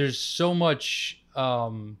 there's so much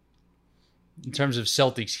in terms of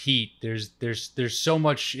Celtics Heat. There's so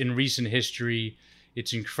much in recent history.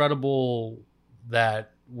 It's incredible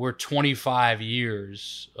that we're 25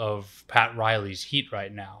 years of Pat Riley's Heat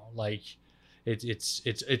right now. Like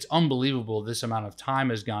it's unbelievable this amount of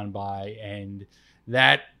time has gone by, and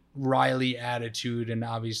that Riley attitude, and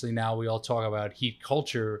obviously now we all talk about Heat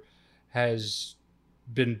culture, has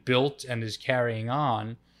been built and is carrying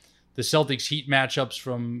on. The Celtics Heat matchups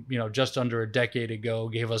from, just under a decade ago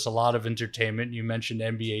gave us a lot of entertainment. You mentioned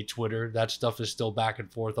NBA Twitter. That stuff is still back and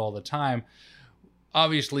forth all the time.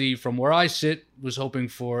 Obviously, from where I sit, was hoping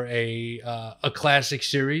for a classic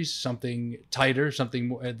series, something tighter, something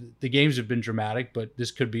more. The games have been dramatic, but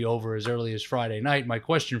this could be over as early as Friday night. My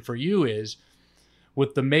question for you is,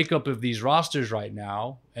 with the makeup of these rosters right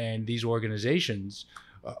now and these organizations,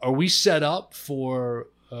 are we set up for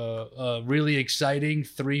a really exciting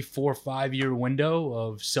 3, 4, 5 year window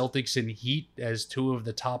of Celtics and Heat as two of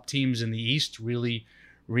the top teams in the East, really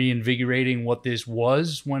reinvigorating what this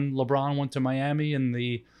was when LeBron went to Miami and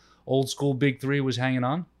the old school Big Three was hanging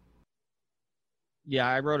on? Yeah,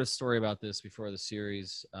 I wrote a story about this before the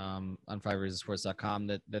series on 5reasonsports.com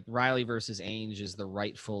that Riley versus Ainge is the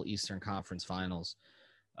rightful Eastern Conference Finals.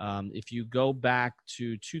 If you go back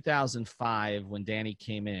to 2005 when Danny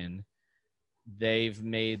came in, they've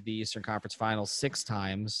made the Eastern Conference Finals 6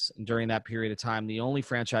 times. And during that period of time, the only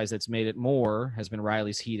franchise that's made it more has been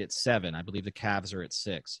Riley's Heat at 7. I believe the Cavs are at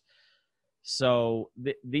 6. So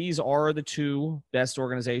these are the two best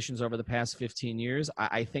organizations over the past 15 years.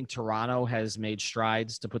 I think Toronto has made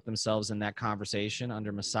strides to put themselves in that conversation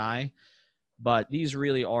under Masai. But these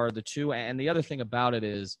really are the two. And the other thing about it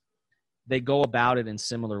is they go about it in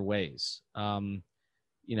similar ways.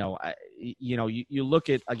 You look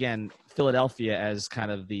at, again, Philadelphia as kind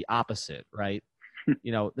of the opposite, right?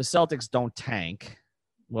 The Celtics don't tank.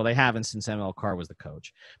 Well, they haven't since ML Carr was the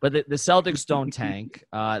coach. But the Celtics don't tank.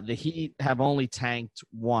 The Heat have only tanked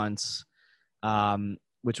once,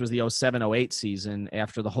 which was the 07-08 season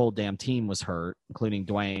after the whole damn team was hurt, including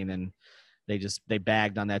Dwayne, and they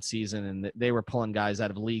bagged on that season, and they were pulling guys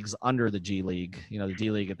out of leagues under the G League, the D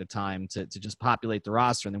League at the time, to just populate the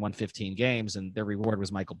roster, and they won 15 games, and their reward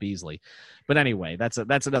was Michael Beasley. But anyway, that's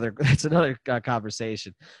another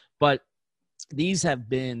conversation. But these have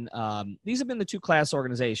been the two class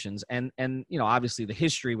organizations, and obviously the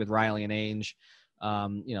history with Riley and Ainge,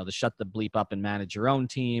 the shut the bleep up and manage your own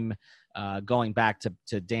team, going back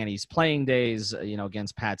to Danny's playing days,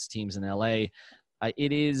 against Pat's teams in LA.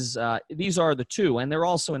 These are the two, and they're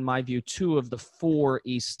also, in my view, 2 of the 4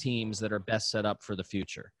 East teams that are best set up for the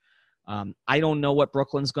future. I don't know what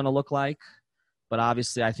Brooklyn's going to look like, but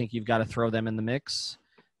obviously I think you've got to throw them in the mix.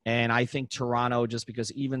 And I think Toronto, just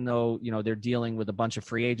because even though, they're dealing with a bunch of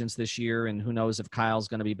free agents this year, and who knows if Kyle's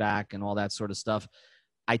going to be back and all that sort of stuff,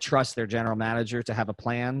 I trust their general manager to have a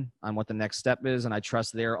plan on what the next step is, and I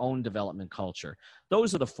trust their own development culture.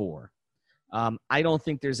 Those are the four. I don't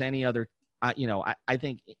think there's any other. I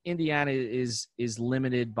think Indiana is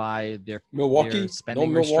limited by their Milwaukee,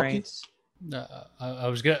 spending no Milwaukee. restraints. I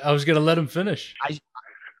was gonna let him finish.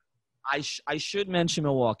 I should mention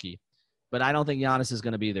Milwaukee, but I don't think Giannis is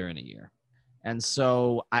going to be there in a year. And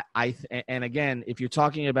so and again, if you're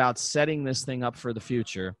talking about setting this thing up for the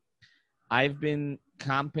future, I've been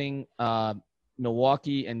comping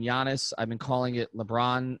Milwaukee and Giannis. I've been calling it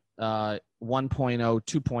LeBron 1.0,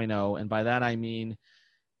 2.0. And by that, I mean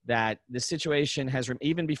that the situation has,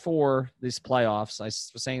 even before these playoffs, I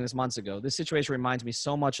was saying this months ago, this situation reminds me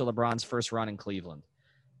so much of LeBron's first run in Cleveland.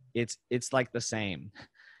 It's like the same.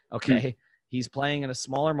 Okay. He's playing in a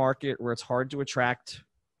smaller market where it's hard to attract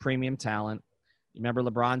premium talent. You remember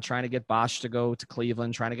LeBron trying to get Bosh to go to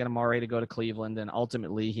Cleveland, trying to get Amare to go to Cleveland, and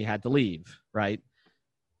ultimately he had to leave, right?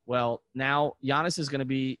 Well, now Giannis is going to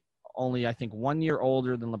be only, I think, 1 year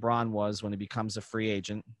older than LeBron was when he becomes a free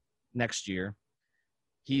agent next year.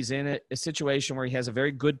 He's in a situation where he has a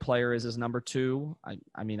very good player as his number two.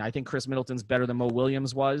 I mean, I think Chris Middleton's better than Mo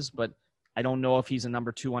Williams was, but I don't know if he's a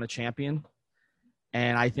number two on a champion.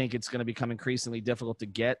 And I think it's going to become increasingly difficult to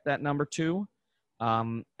get that number two.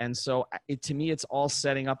 And so to me, it's all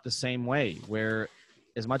setting up the same way, where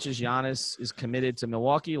as much as Giannis is committed to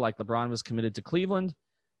Milwaukee, like LeBron was committed to Cleveland,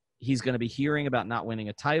 he's going to be hearing about not winning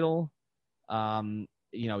a title.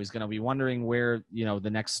 He's going to be wondering where, the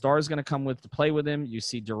next star is going to come to play with him. You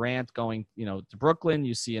see Durant going, to Brooklyn.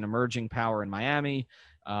 You see an emerging power in Miami.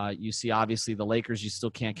 You see, obviously, the Lakers, you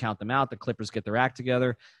still can't count them out. The Clippers get their act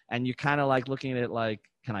together. And you kind of like looking at it like,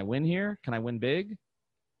 can I win here? Can I win big?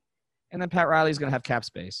 And then Pat Riley's going to have cap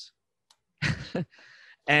space.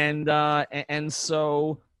 and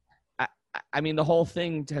so, I mean, the whole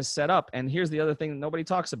thing has set up. And here's the other thing that nobody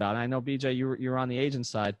talks about. And I know, BJ, you're on the agent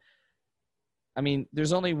side. I mean,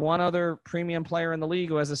 there's only one other premium player in the league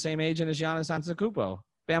who has the same agent as Giannis Antetokounmpo,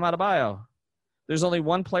 Bam Adebayo. There's only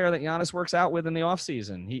one player that Giannis works out with in the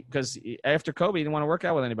offseason. Because after Kobe, he didn't want to work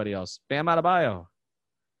out with anybody else. Bam Adebayo.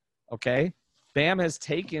 Okay? Bam has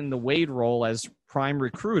taken the Wade role as prime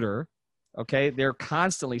recruiter. Okay? They're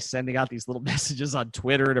constantly sending out these little messages on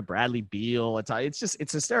Twitter to Bradley Beal.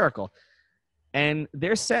 It's hysterical. And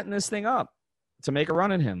they're setting this thing up to make a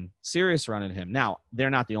run at him, serious run at him. Now, they're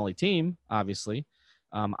not the only team, obviously.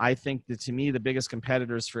 I think that, to me, the biggest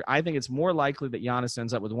competitors I think it's more likely that Giannis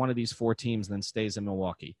ends up with one of these four teams than stays in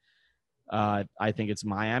Milwaukee. I think it's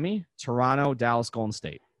Miami, Toronto, Dallas, Golden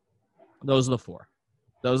State. Those are the four.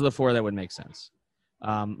 Those are the four that would make sense.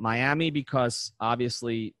 Miami, because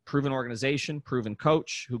obviously proven organization, proven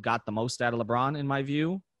coach who got the most out of LeBron, in my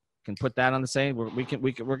view, can put that on the same. We're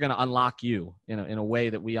going to unlock you in a way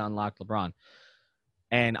that we unlocked LeBron.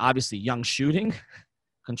 And obviously young shooting,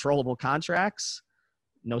 controllable contracts,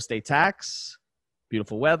 no state tax,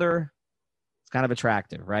 beautiful weather. It's kind of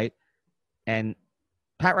attractive, right? And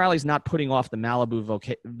Pat Riley's not putting off the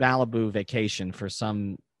Malibu vacation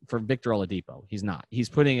for Victor Oladipo. He's not. He's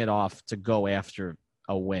putting it off to go after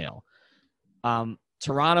a whale.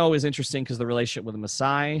 Toronto is interesting because the relationship with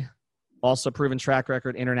Masai, also proven track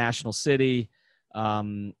record, international city.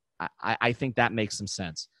 I think that makes some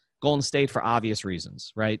sense. Golden State for obvious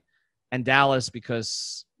reasons, right? And Dallas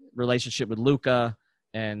because relationship with Luka,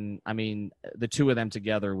 and I mean the two of them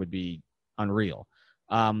together would be unreal.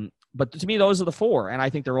 But to me, those are the four, and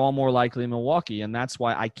I think they're all more likely in Milwaukee, and that's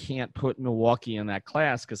why I can't put Milwaukee in that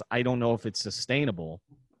class because I don't know if it's sustainable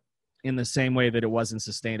in the same way that it wasn't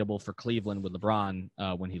sustainable for Cleveland with LeBron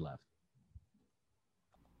when he left.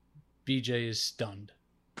 BJ is stunned.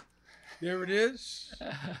 There it is.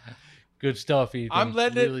 Good stuff, Ethan. I'm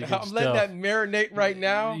letting that marinate right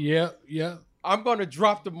now. Yeah. I'm going to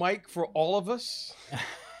drop the mic for all of us.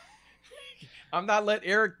 I'm not letting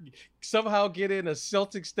Eric somehow get in a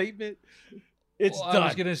Celtic statement. It's done. I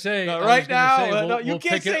was going to say. You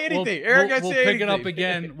can't say anything. Eric can't say anything. We'll pick it up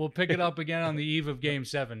again. We'll pick it up again on the eve of Game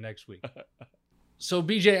 7 next week. So,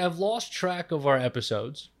 BJ, I've lost track of our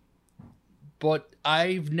episodes, but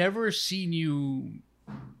I've never seen you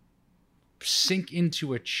sink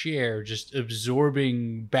into a chair just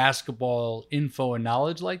absorbing basketball info and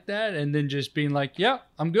knowledge like that, and then just being like, yeah,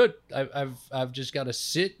 I'm good. I've just got to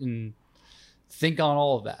sit and think on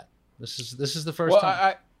all of that. This is the first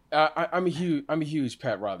time. I'm a huge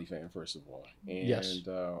Pat Riley fan, first of all, and yes.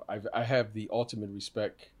 I have the ultimate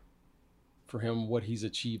respect for him, what he's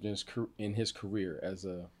achieved in his career as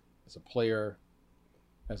a player,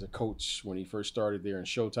 as a coach when he first started there in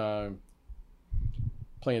Showtime.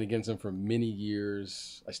 Playing against him for many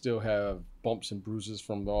years. I still have bumps and bruises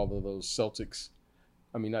from all of those Celtics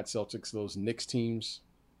I mean, not Celtics, those Knicks teams.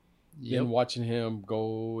 Yep. Then watching him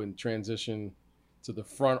go and transition to the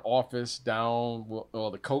front office down,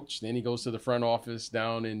 well, the coach. Then he goes to the front office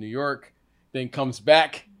down in New York, then comes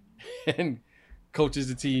back and coaches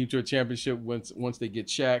the team to a championship once they get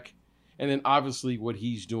Shaq. And then obviously what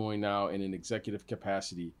he's doing now in an executive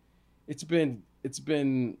capacity. It's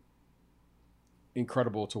been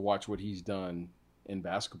incredible to watch what he's done in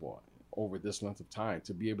basketball over this length of time,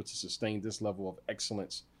 to be able to sustain this level of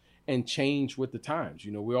excellence and change with the times.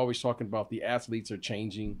 You know, we're always talking about the athletes are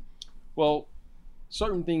changing. Well,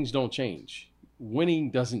 certain things don't change.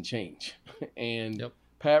 Winning doesn't change. And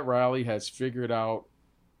Pat Riley has figured out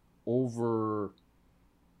over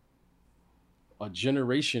a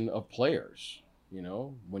generation of players, you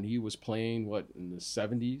know, when he was playing, in the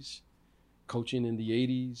 70s, coaching in the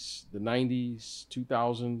 80s, the 90s,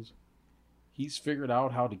 2000s, he's figured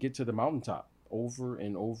out how to get to the mountaintop over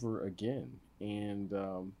and over again. And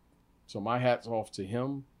so my hat's off to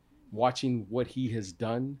him, watching what he has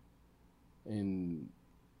done in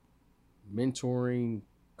mentoring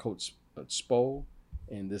Coach Spo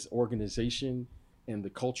and this organization and the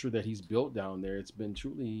culture that he's built down there. It's been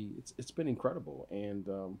it's been incredible. And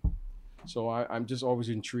so I'm just always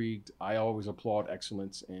intrigued. I always applaud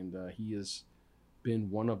excellence. And he has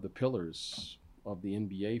been one of the pillars of the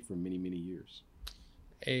NBA for many, many years.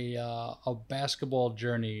 A basketball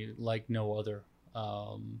journey like no other.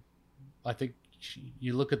 I think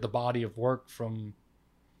you look at the body of work from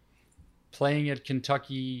playing at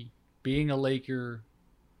Kentucky, being a Laker,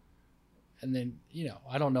 and then, you know,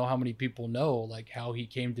 I don't know how many people know like how he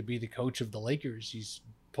came to be the coach of the Lakers. He's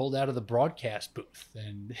pulled out of the broadcast booth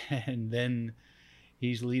and then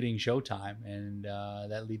he's leading Showtime, and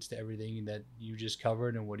that leads to everything that you just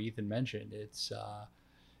covered and what Ethan mentioned.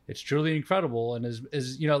 It's truly incredible. And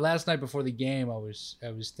as you know, last night before the game, I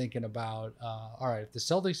was thinking about, all right, if the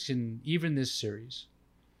Celtics can even this series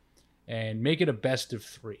and make it a best of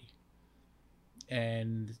 3,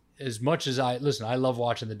 and as much as I love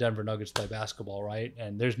watching the Denver Nuggets play basketball, right?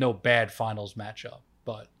 And there's no bad finals matchup,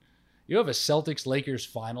 but you have a Celtics-Lakers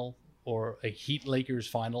final or a Heat-Lakers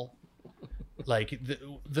final, like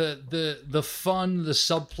the fun, the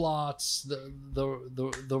subplots,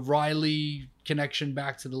 the Riley connection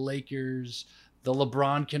back to the Lakers, the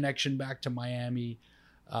LeBron connection back to Miami.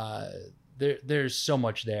 There's so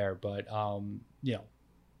much there, but you know,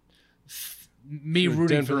 me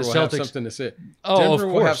rooting Denver for the will Celtics. have something to say. Oh, Denver of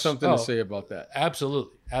course. will have something to say about that.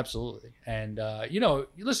 Absolutely. And you know,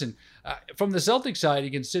 listen, from the Celtics side,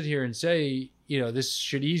 you can sit here and say, you know, this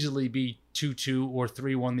should easily be 2-2 or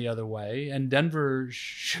 3-1 the other way, and Denver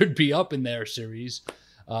should be up in their series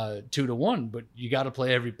 2-1. But you got to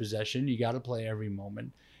play every possession, you got to play every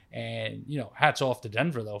moment, and you know, hats off to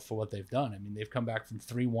Denver though for what they've done. I mean, they've come back from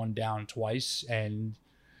 3-1 down twice, and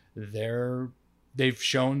they've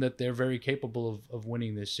shown that they're very capable of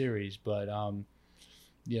winning this series. But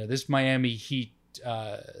you know, this Miami Heat,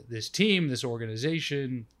 this team, this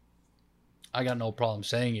organization, I got no problem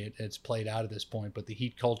saying it. It's played out at this point, but the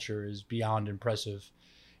Heat culture is beyond impressive.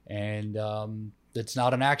 And it's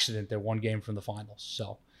not an accident they're one game from the finals.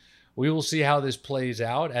 So we will see how this plays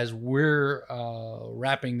out. As we're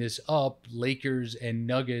wrapping this up, Lakers and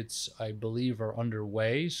Nuggets, I believe, are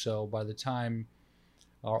underway. So by the time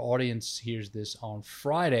our audience hears this on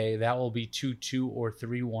Friday, that will be 2-2 or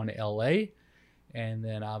 3-1 LA. And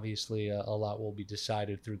then obviously a lot will be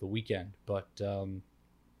decided through the weekend. But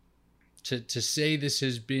to say this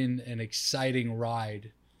has been an exciting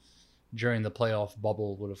ride during the playoff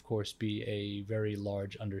bubble would, of course, be a very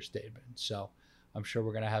large understatement. So I'm sure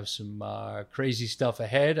we're going to have some crazy stuff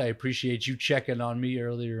ahead. I appreciate you checking on me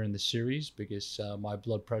earlier in the series because my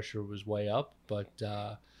blood pressure was way up. But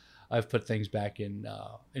I've put things back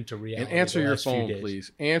into reality. And answer your phone,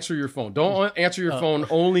 please. Answer your phone. Don't answer your phone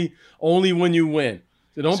only when you win.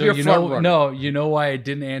 So don't be a front runner. No, you know why I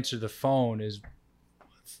didn't answer the phone is,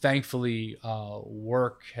 thankfully,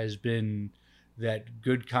 work has been that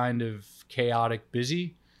good kind of chaotic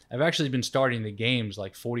busy. I've actually been starting the games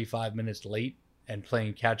like 45 minutes late and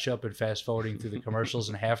playing catch up and fast forwarding through the commercials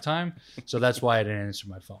and halftime. So that's why I didn't answer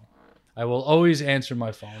my phone. I will always answer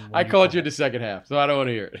my phone. I called you in the second half, so I don't want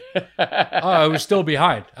to hear it. Oh, I was still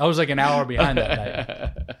behind. I was like an hour behind that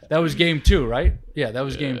night. That was game 2, right? Yeah, that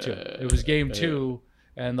was game 2. It was game 2,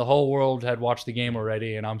 and the whole world had watched the game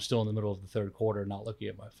already, and I'm still in the middle of the third quarter not looking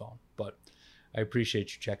at my phone. But I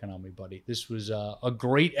appreciate you checking on me, buddy. This was a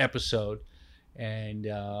great episode, and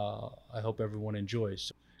I hope everyone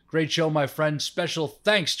enjoys. Great show, my friend. Special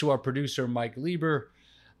thanks to our producer, Mike Lieber.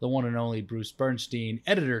 the one and only Bruce Bernstein,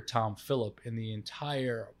 editor Tom Phillip, and the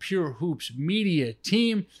entire Pure Hoops media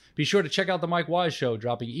team. Be sure to check out the Mike Wise Show,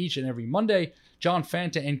 dropping each and every Monday. John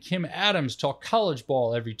Fanta and Kim Adams talk college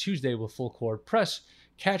ball every Tuesday with Full Court Press.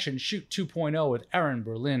 Catch and Shoot 2.0 with Aaron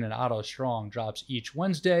Berlin and Otto Strong drops each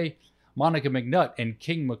Wednesday. Monica McNutt and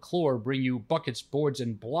King McClure bring you buckets, boards,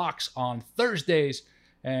 and blocks on Thursdays.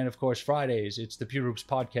 And, of course, Fridays, it's the Pure Hoops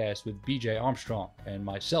Podcast with BJ Armstrong and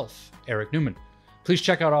myself, Eric Newman. Please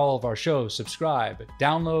check out all of our shows, subscribe,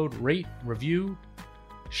 download, rate, review,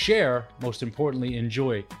 share, most importantly,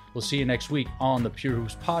 enjoy. We'll see you next week on the Pure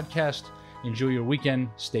Hoops Podcast. Enjoy your weekend.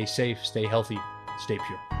 Stay safe, stay healthy, stay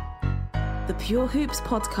pure. The Pure Hoops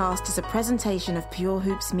Podcast is a presentation of Pure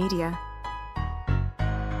Hoops Media.